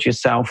dislodge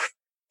yourself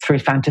through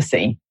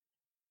fantasy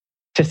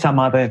to some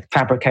other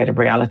fabricated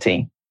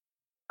reality.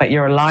 But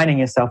you're aligning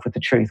yourself with the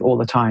truth all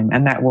the time.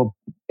 And that will,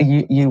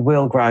 you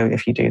will grow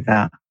if you do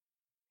that.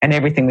 And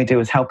everything we do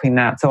is helping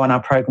that. So on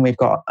our program, we've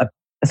got a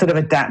sort of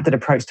adapted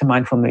approach to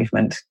mindful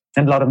movement.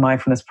 And a lot of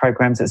mindfulness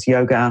programs, it's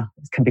yoga,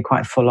 it can be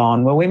quite full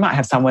on. Well, we might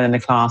have someone in the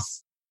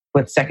class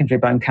with secondary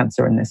bone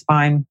cancer in their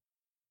spine.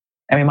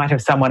 And we might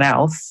have someone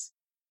else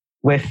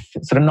with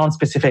sort of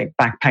non-specific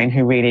back pain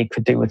who really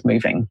could do with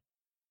moving.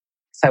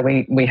 So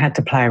we had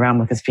to play around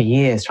with this for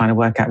years, trying to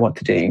work out what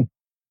to do.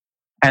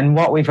 And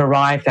what we've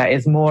arrived at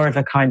is more of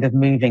a kind of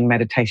moving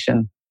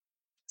meditation.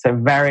 So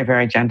very,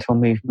 very gentle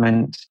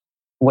movement,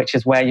 which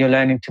is where you're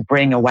learning to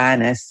bring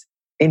awareness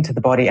into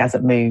the body as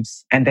it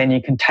moves. And then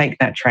you can take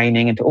that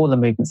training into all the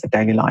movements of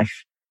daily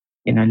life,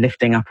 you know,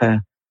 lifting up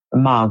a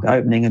mug,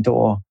 opening a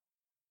door.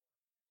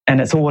 And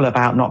it's all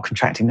about not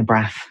contracting the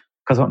breath,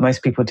 because what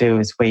most people do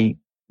is we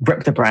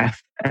grip the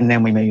breath and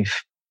then we move.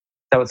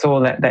 So it's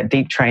all that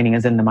deep training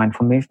is in the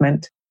mindful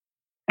movement.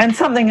 And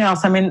something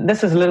else, I mean,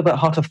 this is a little bit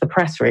hot off the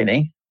press,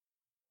 really,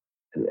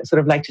 sort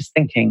of latest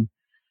thinking.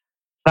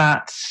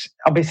 But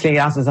obviously,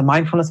 us as a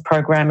mindfulness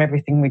program,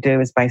 everything we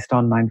do is based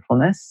on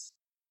mindfulness.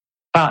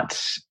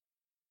 But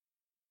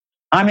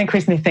I'm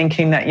increasingly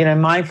thinking that, you know,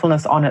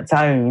 mindfulness on its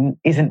own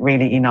isn't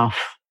really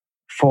enough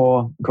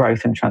for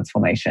growth and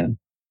transformation.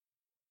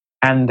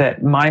 And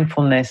that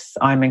mindfulness,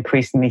 I'm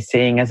increasingly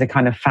seeing as a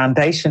kind of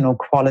foundational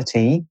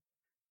quality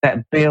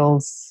that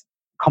builds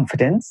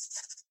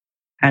confidence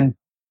and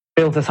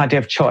builds this idea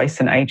of choice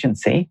and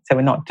agency. So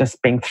we're not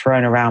just being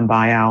thrown around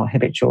by our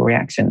habitual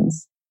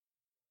reactions.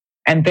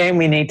 And then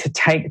we need to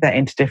take that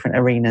into different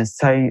arenas.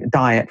 So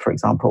diet, for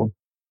example,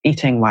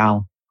 eating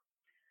well.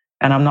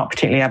 And I'm not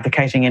particularly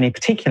advocating any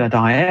particular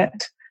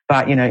diet,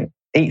 but, you know,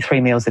 eat 3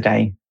 meals a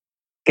day.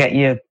 Get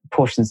your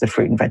portions of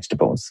fruit and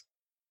vegetables.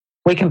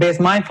 We can be as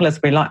mindful as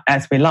we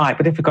like,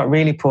 but if we've got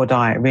really poor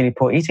diet, really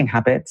poor eating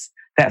habits,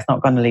 that's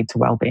not going to lead to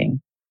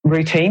well-being.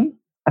 Routine,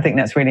 I think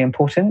that's really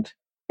important.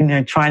 You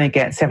know, trying to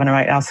get 7 or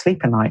 8 hours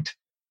sleep a night.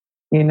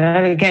 You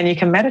know, again, you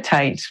can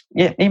meditate.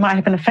 You might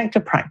have an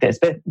effective practice,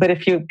 but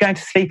if you're going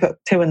to sleep at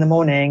 2 a.m.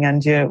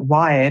 and you're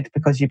wired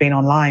because you've been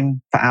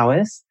online for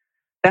hours,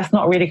 that's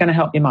not really going to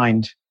help your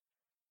mind.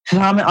 So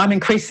I'm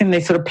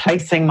increasingly sort of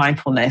placing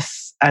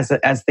mindfulness as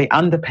the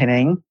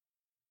underpinning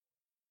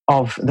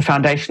of the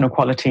foundational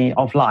quality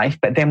of life,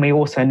 but then we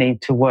also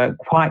need to work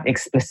quite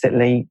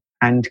explicitly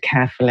and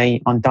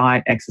carefully on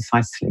diet,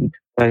 exercise, sleep.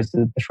 Those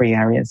are the 3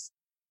 areas.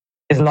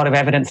 There's a lot of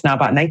evidence now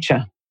about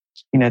nature.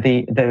 You know,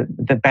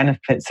 the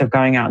benefits of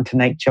going out into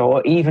nature,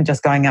 or even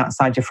just going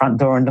outside your front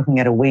door and looking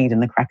at a weed in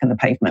the crack in the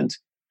pavement.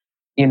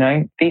 You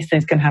know, these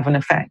things can have an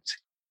effect.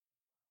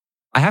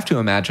 I have to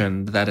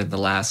imagine that in the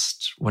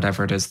last,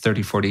 whatever it is,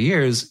 30, 40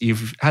 years,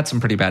 you've had some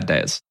pretty bad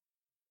days.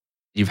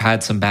 You've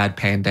had some bad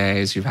pain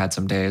days. You've had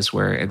some days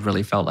where it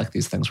really felt like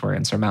these things were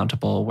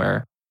insurmountable,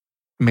 where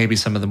maybe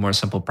some of the more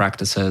simple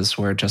practices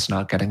were just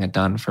not getting it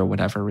done for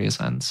whatever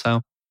reason.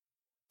 So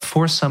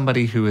for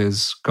somebody who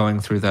is going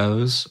through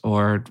those,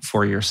 or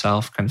for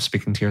yourself, kind of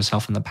speaking to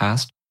yourself in the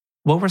past,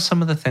 what were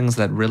some of the things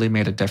that really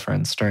made a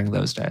difference during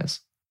those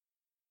days?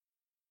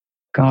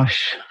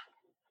 Gosh,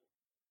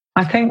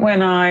 I think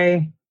when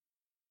I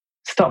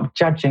stopped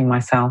judging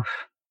myself,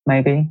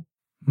 maybe.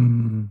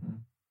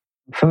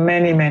 For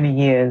many, many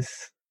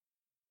years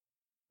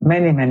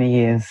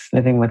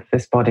living with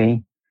this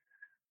body,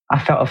 I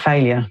felt a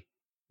failure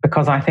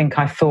because I think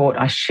I thought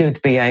I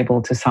should be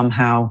able to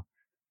somehow,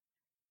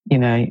 you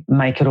know,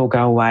 make it all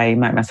go away,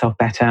 make myself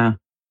better.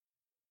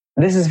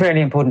 This is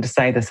really important to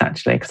say this,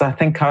 actually, because I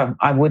think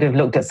I would have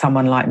looked at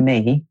someone like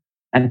me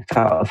and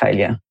felt a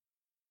failure.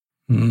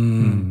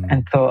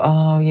 And thought,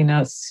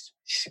 oh,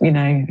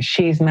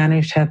 she's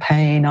managed her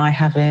pain, I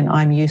haven't,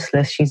 I'm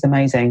useless, she's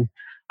amazing.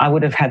 I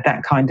would have had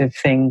that kind of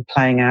thing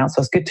playing out.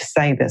 So it's good to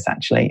say this,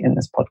 actually, in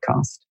this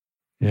podcast.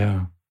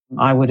 Yeah.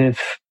 I would have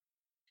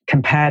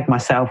compared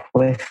myself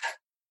with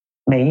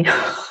me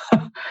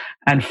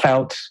and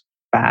felt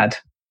bad,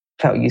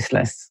 felt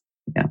useless.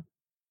 Yeah.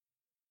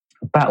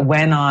 But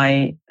when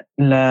I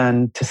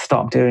learned to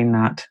stop doing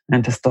that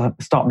and to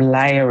stop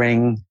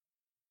layering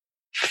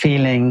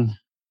feeling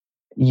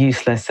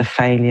useless, a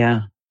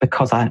failure,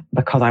 because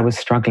I was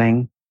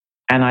struggling,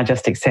 and I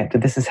just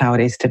accepted this is how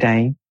it is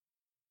today,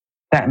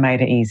 that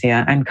made it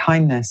easier. And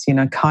kindness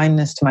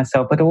to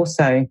myself, but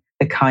also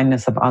the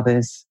kindness of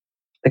others.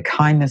 The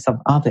kindness of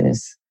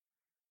others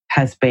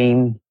has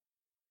been,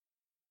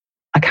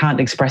 I can't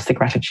express the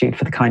gratitude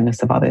for the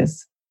kindness of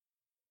others.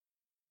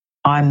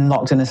 I'm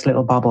locked in this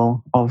little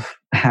bubble of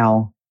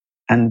hell,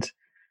 and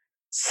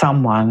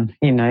someone,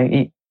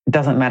 it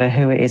doesn't matter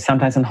who it is,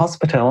 sometimes in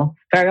hospital,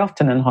 very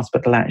often in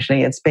hospital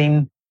actually, it's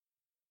been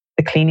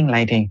the cleaning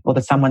lady or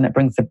the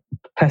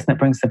person that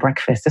brings the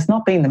breakfast. It's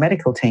not been the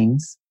medical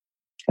teams.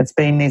 It's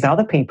been these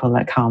other people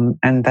that come,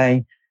 and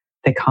they're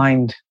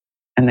kind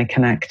and they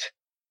connect.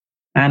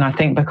 And I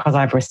think because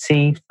I've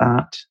received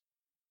that,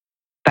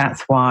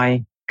 that's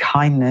why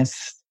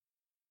kindness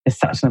is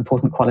such an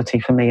important quality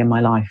for me in my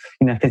life.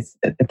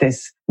 If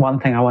there's one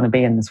thing I want to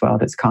be in this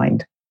world, it's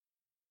kind.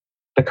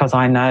 Because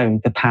I know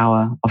the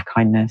power of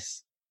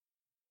kindness.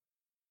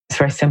 It's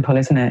very simple,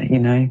 isn't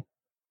it?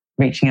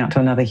 Reaching out to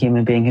another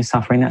human being who's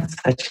suffering, that's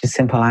such a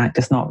simple act.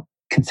 It's not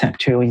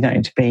conceptual. You don't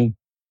need to be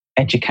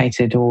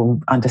educated or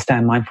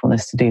understand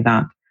mindfulness to do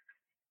that.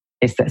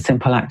 It's that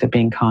simple act of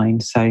being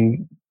kind. So,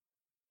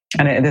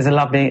 there's a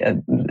lovely,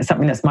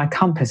 something that's my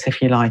compass,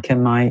 if you like,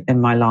 in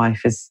my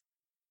life is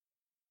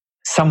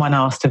someone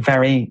asked a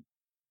very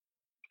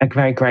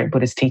great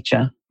Buddhist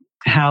teacher,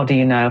 how do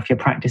you know if your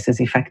practice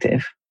is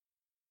effective?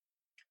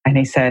 And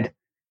he said,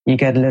 you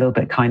get a little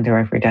bit kinder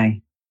every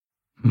day.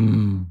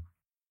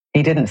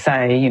 He didn't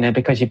say,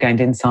 because you've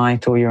gained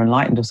insight or you're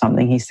enlightened or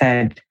something. He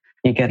said,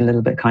 you get a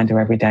little bit kinder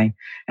every day.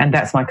 And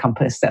that's my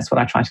compass. That's what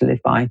I try to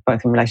live by,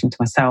 both in relation to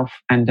myself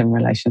and in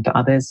relation to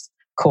others.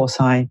 Of course,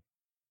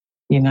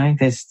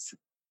 there's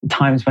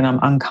times when I'm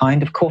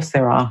unkind. Of course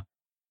there are.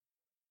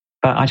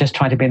 But I just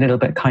try to be a little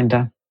bit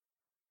kinder.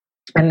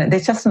 And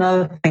there's just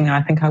another thing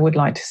I think I would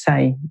like to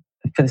say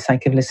for the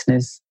sake of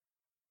listeners,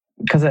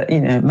 because,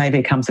 maybe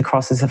it comes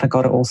across as if I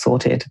got it all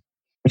sorted,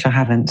 which I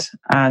haven't.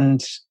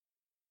 And,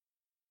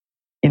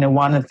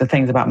 one of the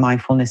things about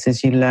mindfulness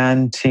is you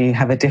learn to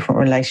have a different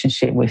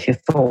relationship with your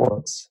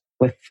thoughts,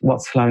 with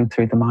what's flowing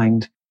through the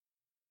mind.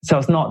 So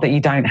it's not that you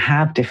don't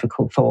have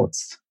difficult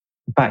thoughts,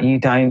 but you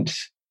don't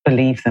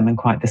believe them in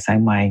quite the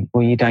same way,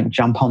 or you don't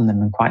jump on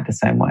them in quite the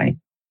same way.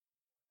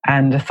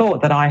 And the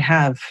thought that I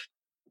have,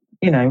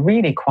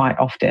 really quite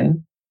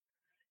often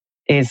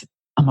is,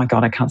 oh my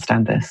God, I can't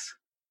stand this.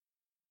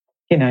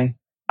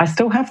 I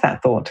still have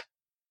that thought.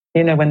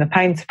 When the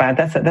pain's bad,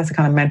 that's a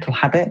kind of mental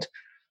habit.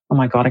 Oh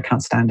my God, I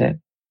can't stand it.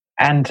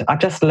 And I've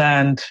just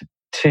learned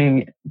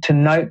to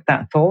note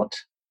that thought.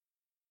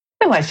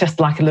 It's just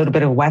like a little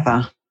bit of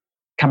weather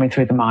coming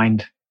through the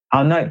mind.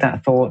 I'll note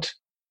that thought,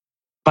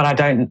 but I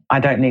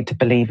don't need to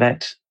believe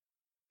it.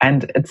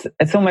 And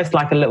it's almost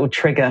like a little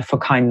trigger for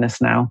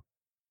kindness now.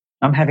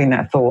 I'm having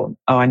that thought,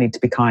 oh, I need to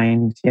be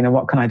kind.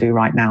 What can I do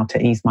right now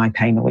to ease my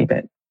pain a wee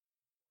bit?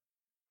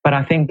 But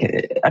I think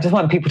I just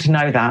want people to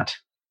know that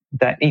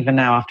even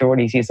now, after all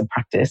these years of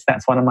practice,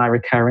 that's one of my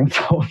recurring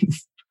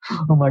thoughts.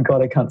 Oh my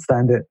God, I can't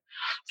stand it.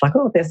 It's like,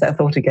 oh, there's that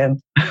thought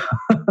again.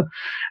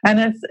 And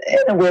it's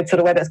in a weird sort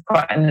of way, that's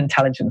quite an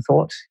intelligent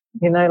thought.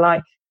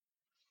 Like,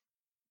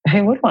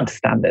 who would want to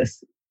stand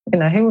this?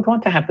 Who would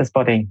want to have this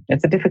body?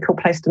 It's a difficult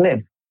place to live.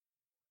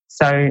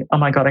 So, oh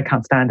my God, I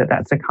can't stand it.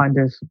 That's a kind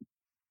of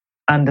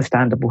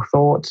understandable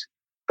thought.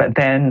 But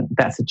then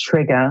that's a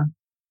trigger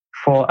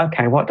for,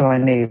 okay, what do I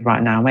need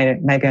right now?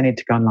 Maybe I need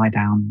to go and lie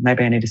down.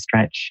 Maybe I need to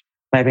stretch.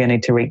 Maybe I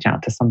need to reach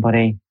out to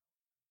somebody.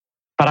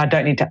 But I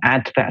don't need to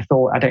add to that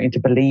thought. I don't need to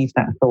believe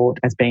that thought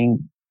as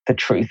being the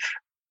truth.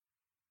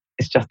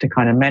 It's just a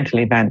kind of mental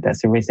event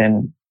that's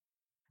arisen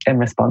in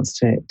response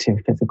to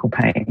physical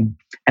pain.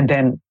 And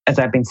then, as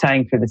I've been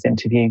saying through this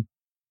interview,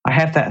 I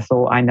have that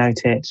thought, I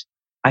note it,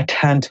 I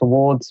turn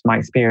towards my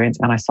experience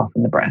and I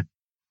soften the breath.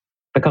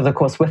 Because, of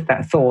course, with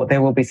that thought,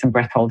 there will be some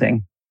breath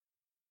holding.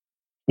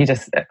 You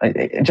just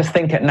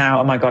think it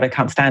now, oh my God, I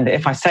can't stand it.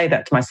 If I say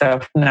that to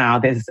myself now,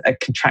 there's a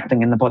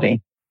contracting in the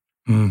body.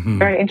 Mm-hmm.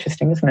 Very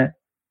interesting, isn't it?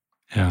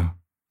 Yeah.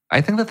 I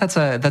think that's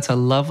a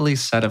lovely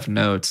set of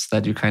notes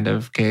that you kind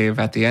of gave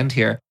at the end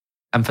here,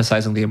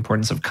 emphasizing the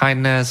importance of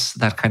kindness,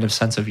 that kind of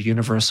sense of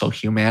universal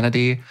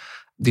humanity,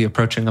 the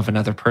approaching of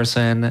another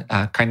person,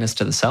 kindness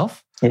to the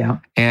self,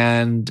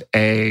 and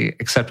a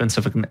acceptance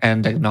of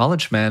and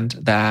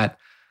acknowledgement that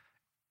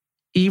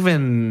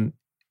even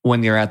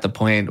when you're at the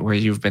point where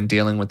you've been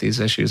dealing with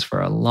these issues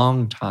for a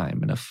long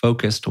time in a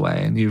focused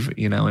way, and you've,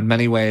 in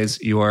many ways,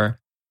 your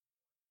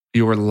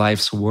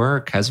life's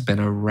work has been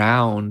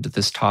around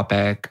this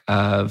topic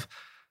of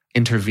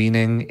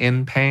intervening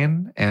in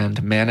pain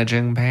and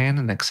managing pain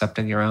and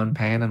accepting your own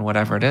pain and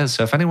whatever it is.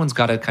 So if anyone's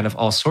got it kind of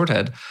all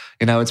sorted,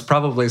 it's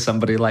probably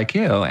somebody like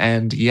you,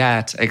 and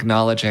yet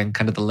acknowledging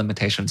kind of the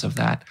limitations of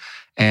that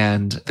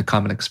and the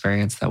common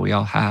experience that we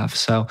all have.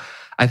 So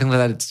I think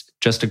that it's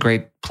just a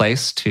great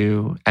place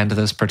to end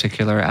this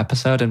particular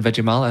episode. And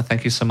Vidyamala,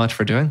 thank you so much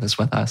for doing this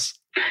with us.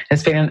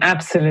 It's been an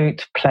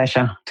absolute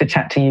pleasure to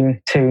chat to you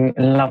two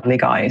lovely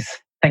guys.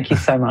 Thank you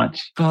so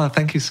much. Oh,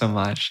 thank you so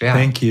much. Yeah.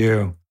 Thank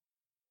you.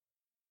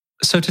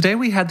 So today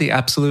we had the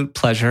absolute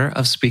pleasure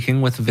of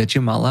speaking with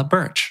Vidyamala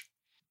Birch.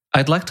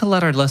 I'd like to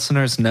let our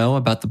listeners know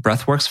about the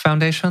Breathworks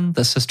Foundation,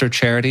 the sister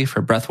charity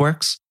for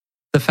Breathworks.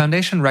 The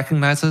foundation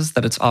recognizes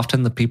that it's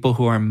often the people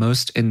who are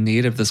most in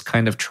need of this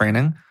kind of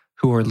training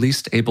who are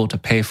least able to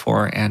pay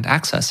for and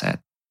access it.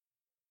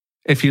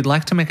 If you'd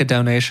like to make a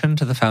donation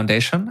to the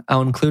foundation,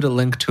 I'll include a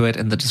link to it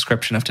in the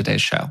description of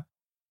today's show.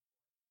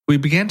 We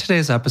began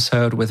today's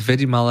episode with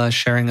Vidyamala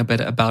sharing a bit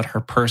about her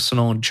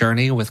personal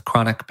journey with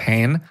chronic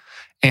pain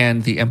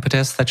and the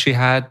impetus that she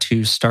had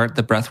to start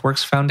the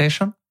Breathworks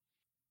Foundation.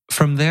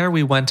 From there,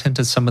 we went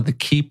into some of the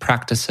key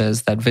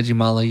practices that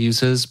Vidyamala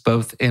uses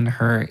both in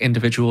her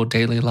individual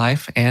daily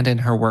life and in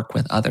her work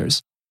with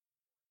others.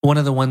 One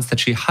of the ones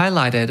that she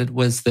highlighted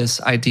was this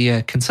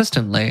idea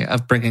consistently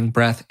of bringing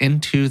breath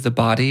into the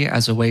body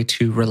as a way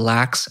to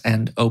relax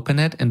and open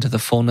it into the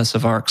fullness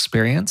of our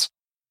experience.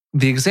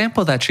 The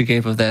example that she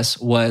gave of this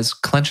was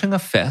clenching a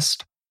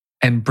fist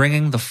and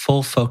bringing the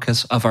full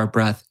focus of our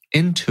breath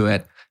into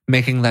it,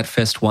 making that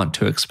fist want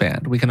to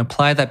expand. We can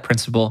apply that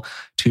principle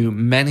to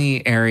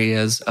many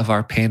areas of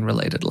our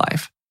pain-related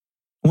life.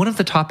 One of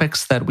the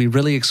topics that we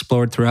really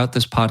explored throughout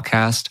this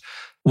podcast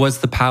was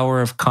the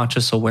power of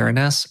conscious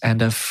awareness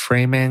and of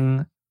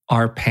framing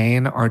our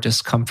pain, our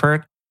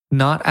discomfort,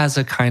 not as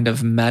a kind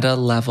of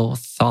meta-level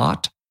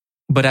thought,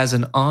 but as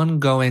an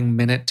ongoing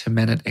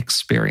minute-to-minute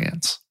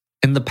experience.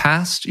 In the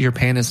past, your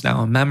pain is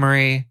now a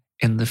memory.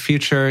 In the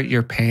future,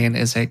 your pain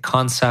is a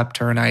concept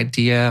or an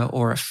idea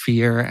or a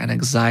fear and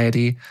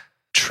anxiety.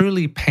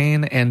 Truly,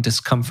 pain and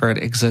discomfort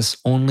exists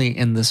only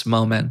in this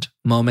moment,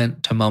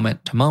 moment to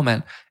moment to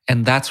moment,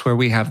 and that's where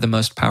we have the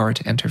most power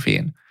to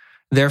intervene.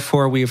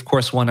 Therefore, we of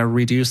course want to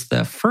reduce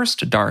the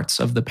first darts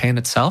of the pain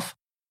itself,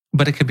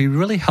 but it can be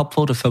really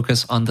helpful to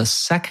focus on the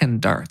second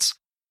darts,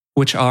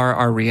 which are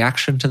our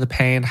reaction to the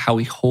pain, how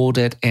we hold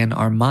it in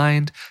our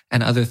mind,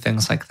 and other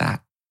things like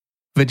that.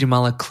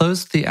 Vidyamala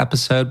closed the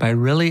episode by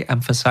really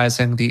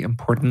emphasizing the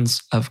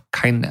importance of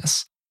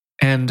kindness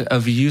and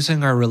of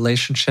using our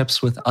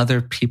relationships with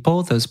other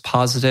people, those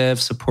positive,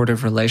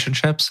 supportive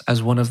relationships,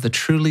 as one of the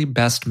truly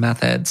best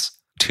methods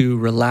to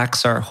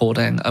relax our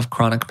holding of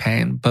chronic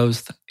pain,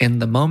 both in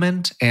the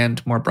moment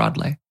and more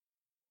broadly.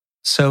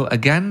 So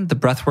again, the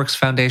Breathworks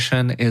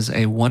Foundation is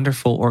a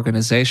wonderful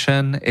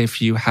organization.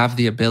 If you have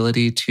the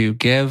ability to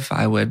give,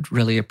 I would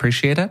really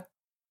appreciate it.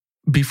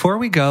 Before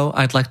we go,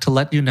 I'd like to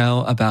let you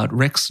know about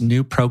Rick's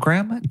new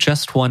program,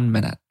 Just 1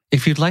 Minute.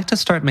 If you'd like to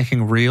start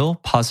making real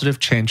positive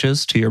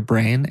changes to your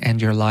brain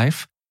and your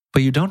life,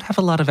 but you don't have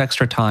a lot of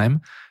extra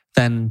time,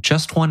 then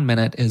Just 1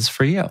 Minute is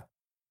for you.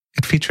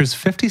 It features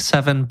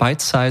 57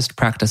 bite-sized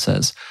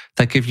practices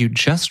that give you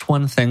just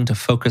one thing to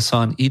focus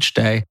on each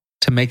day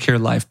to make your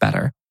life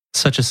better,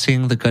 such as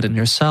seeing the good in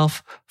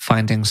yourself,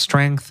 finding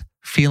strength,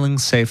 feeling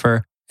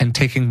safer, and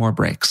taking more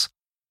breaks.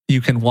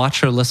 You can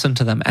watch or listen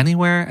to them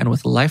anywhere, and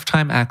with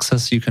lifetime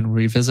access, you can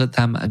revisit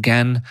them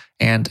again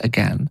and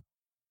again.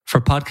 For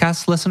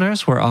podcast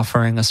listeners, we're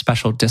offering a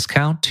special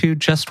discount to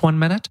Just 1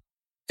 Minute.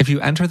 If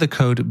you enter the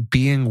code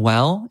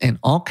BEINGWELL in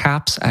all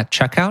caps at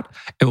checkout,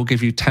 it will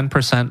give you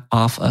 10%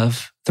 off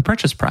of the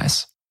purchase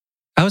price.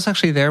 I was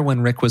actually there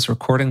when Rick was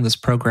recording this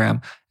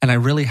program, and I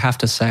really have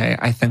to say,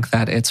 I think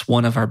that it's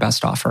one of our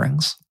best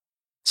offerings.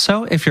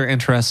 So if you're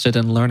interested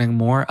in learning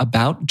more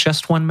about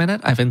Just 1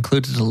 Minute, I've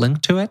included a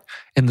link to it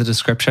in the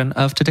description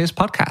of today's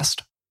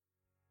podcast.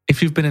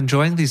 If you've been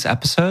enjoying these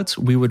episodes,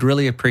 we would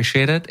really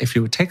appreciate it if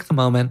you would take the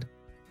moment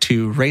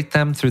to rate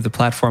them through the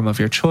platform of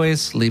your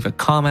choice, leave a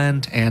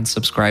comment, and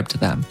subscribe to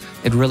them.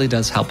 It really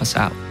does help us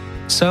out.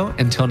 So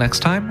until next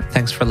time,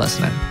 thanks for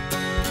listening.